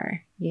we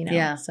are, you know.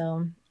 Yeah.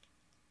 So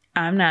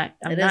I'm not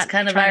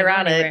kind of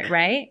ironic,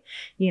 right?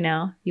 You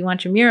know, you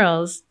want your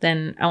murals,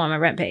 then I want my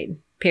rent paid,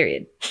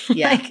 period.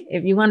 Yeah. Like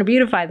if you want to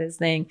beautify this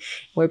thing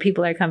where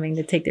people are coming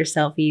to take their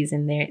selfies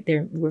and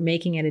we're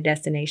making it a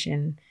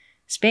destination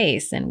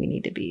space, then we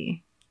need to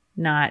be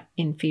not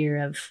in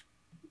fear of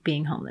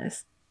being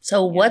homeless.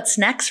 So what's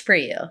next for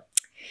you?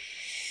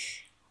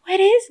 What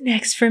is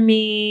next for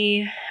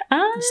me?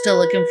 Still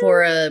looking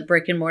for a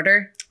brick and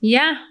mortar?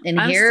 Yeah.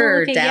 Here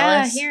or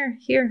Dallas? Yeah,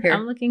 here.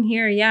 I'm looking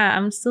here. Yeah,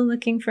 I'm still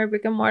looking for a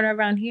brick and mortar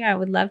around here. I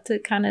would love to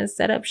kind of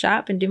set up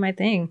shop and do my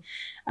thing.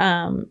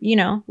 You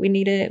know, we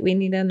need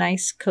a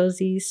nice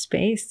cozy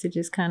space to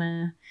just kind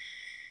of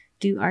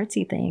do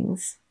artsy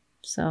things.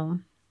 So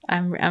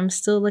I'm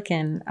still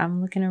looking.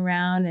 I'm looking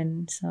around,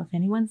 and so if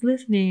anyone's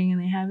listening and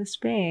they have a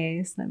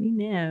space, let me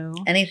know.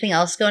 Anything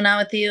else going on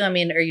with you? I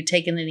mean, are you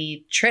taking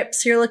any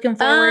trips you're looking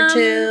forward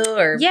to?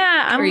 Or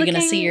yeah, are you going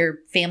to see your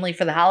family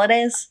for the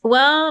holidays?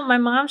 Well, my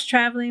mom's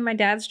traveling, my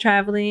dad's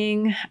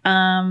traveling,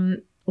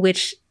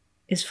 which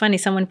is funny.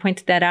 Someone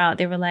pointed that out.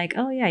 They were like,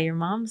 "Oh yeah, your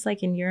mom's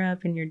like in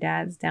Europe and your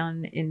dad's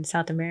down in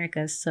South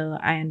America, so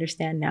I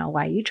understand now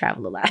why you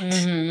travel a lot."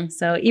 Mm-hmm.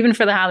 So even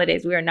for the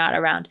holidays, we are not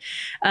around.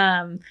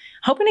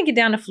 Hoping to get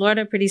down to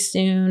Florida pretty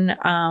soon.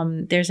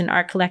 There's an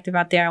art collective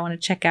out there I want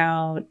to check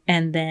out,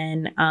 and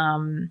then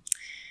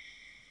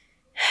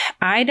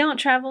I don't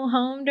travel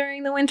home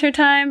during the winter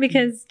time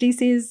because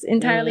DC is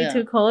entirely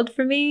too cold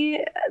for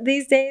me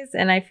these days.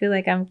 And I feel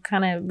like I'm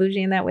kind of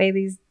bougie in that way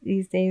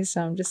these days.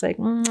 So I'm just like,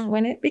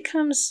 when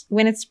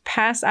it's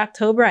past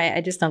October,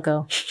 I just don't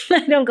go.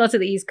 I don't go to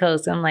the East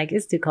Coast. I'm like,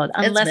 it's too cold.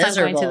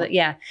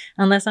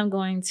 Unless I'm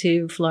going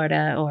to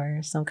Florida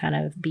or some kind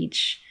of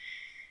beach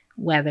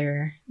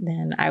weather,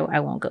 then I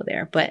won't go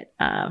there. But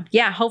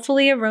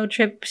hopefully a road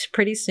trip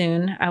pretty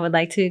soon. I would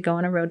like to go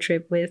on a road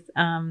trip with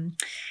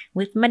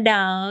my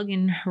dog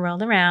and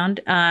roll around.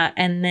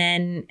 And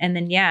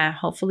then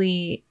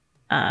hopefully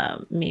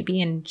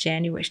maybe in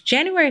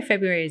January,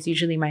 February is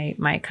usually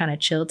my kind of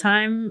chill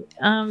time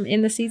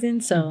in the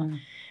season. So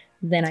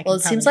then I can it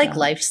seems like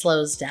life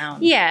slows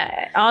down.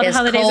 Yeah. All the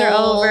holidays are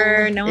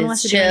over. No one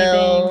wants to do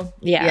anything.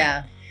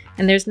 Yeah.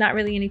 And there's not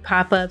really any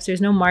pop-ups.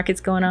 There's no markets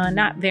going on.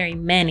 Not very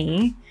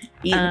many.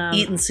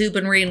 Eating soup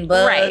and reading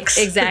books. Right,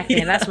 exactly.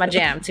 And that's my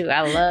jam, too.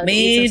 I love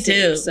Me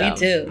too. Soup, so, me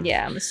too.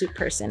 Yeah, I'm a soup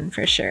person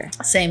for sure.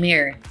 Same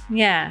here.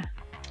 Yeah.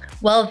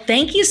 Well,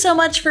 thank you so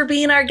much for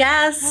being our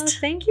guest. Well,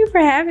 thank you for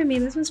having me.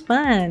 This was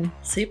fun.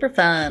 Super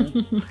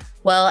fun.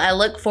 Well, I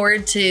look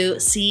forward to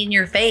seeing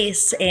your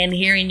face and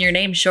hearing your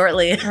name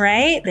shortly.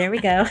 Right? There we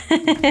go.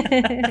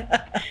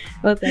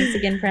 Well, thanks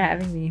again for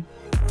having me.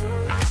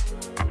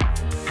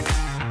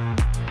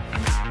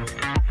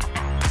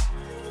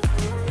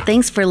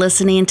 Thanks for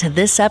listening to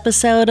this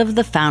episode of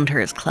the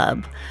FoundHER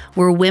Club,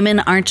 where women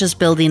aren't just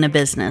building a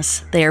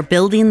business, they are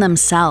building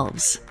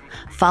themselves.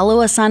 Follow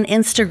us on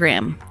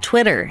Instagram,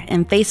 Twitter,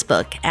 and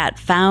Facebook at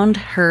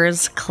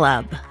FoundHER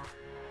Club.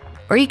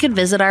 Or you could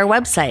visit our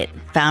website,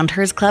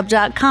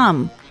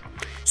 foundhersclub.com.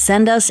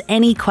 Send us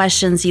any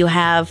questions you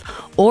have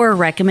or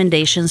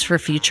recommendations for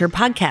future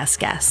podcast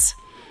guests.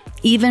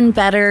 Even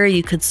better,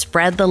 you could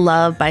spread the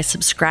love by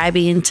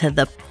subscribing to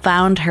the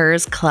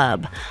FoundHER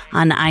Club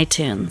on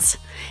iTunes.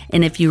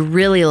 And if you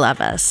really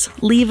love us,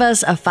 leave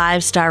us a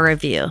 5-star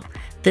review.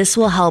 This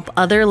will help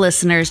other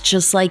listeners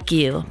just like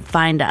you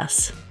find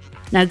us.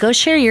 Now go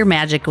share your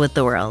magic with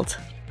the world.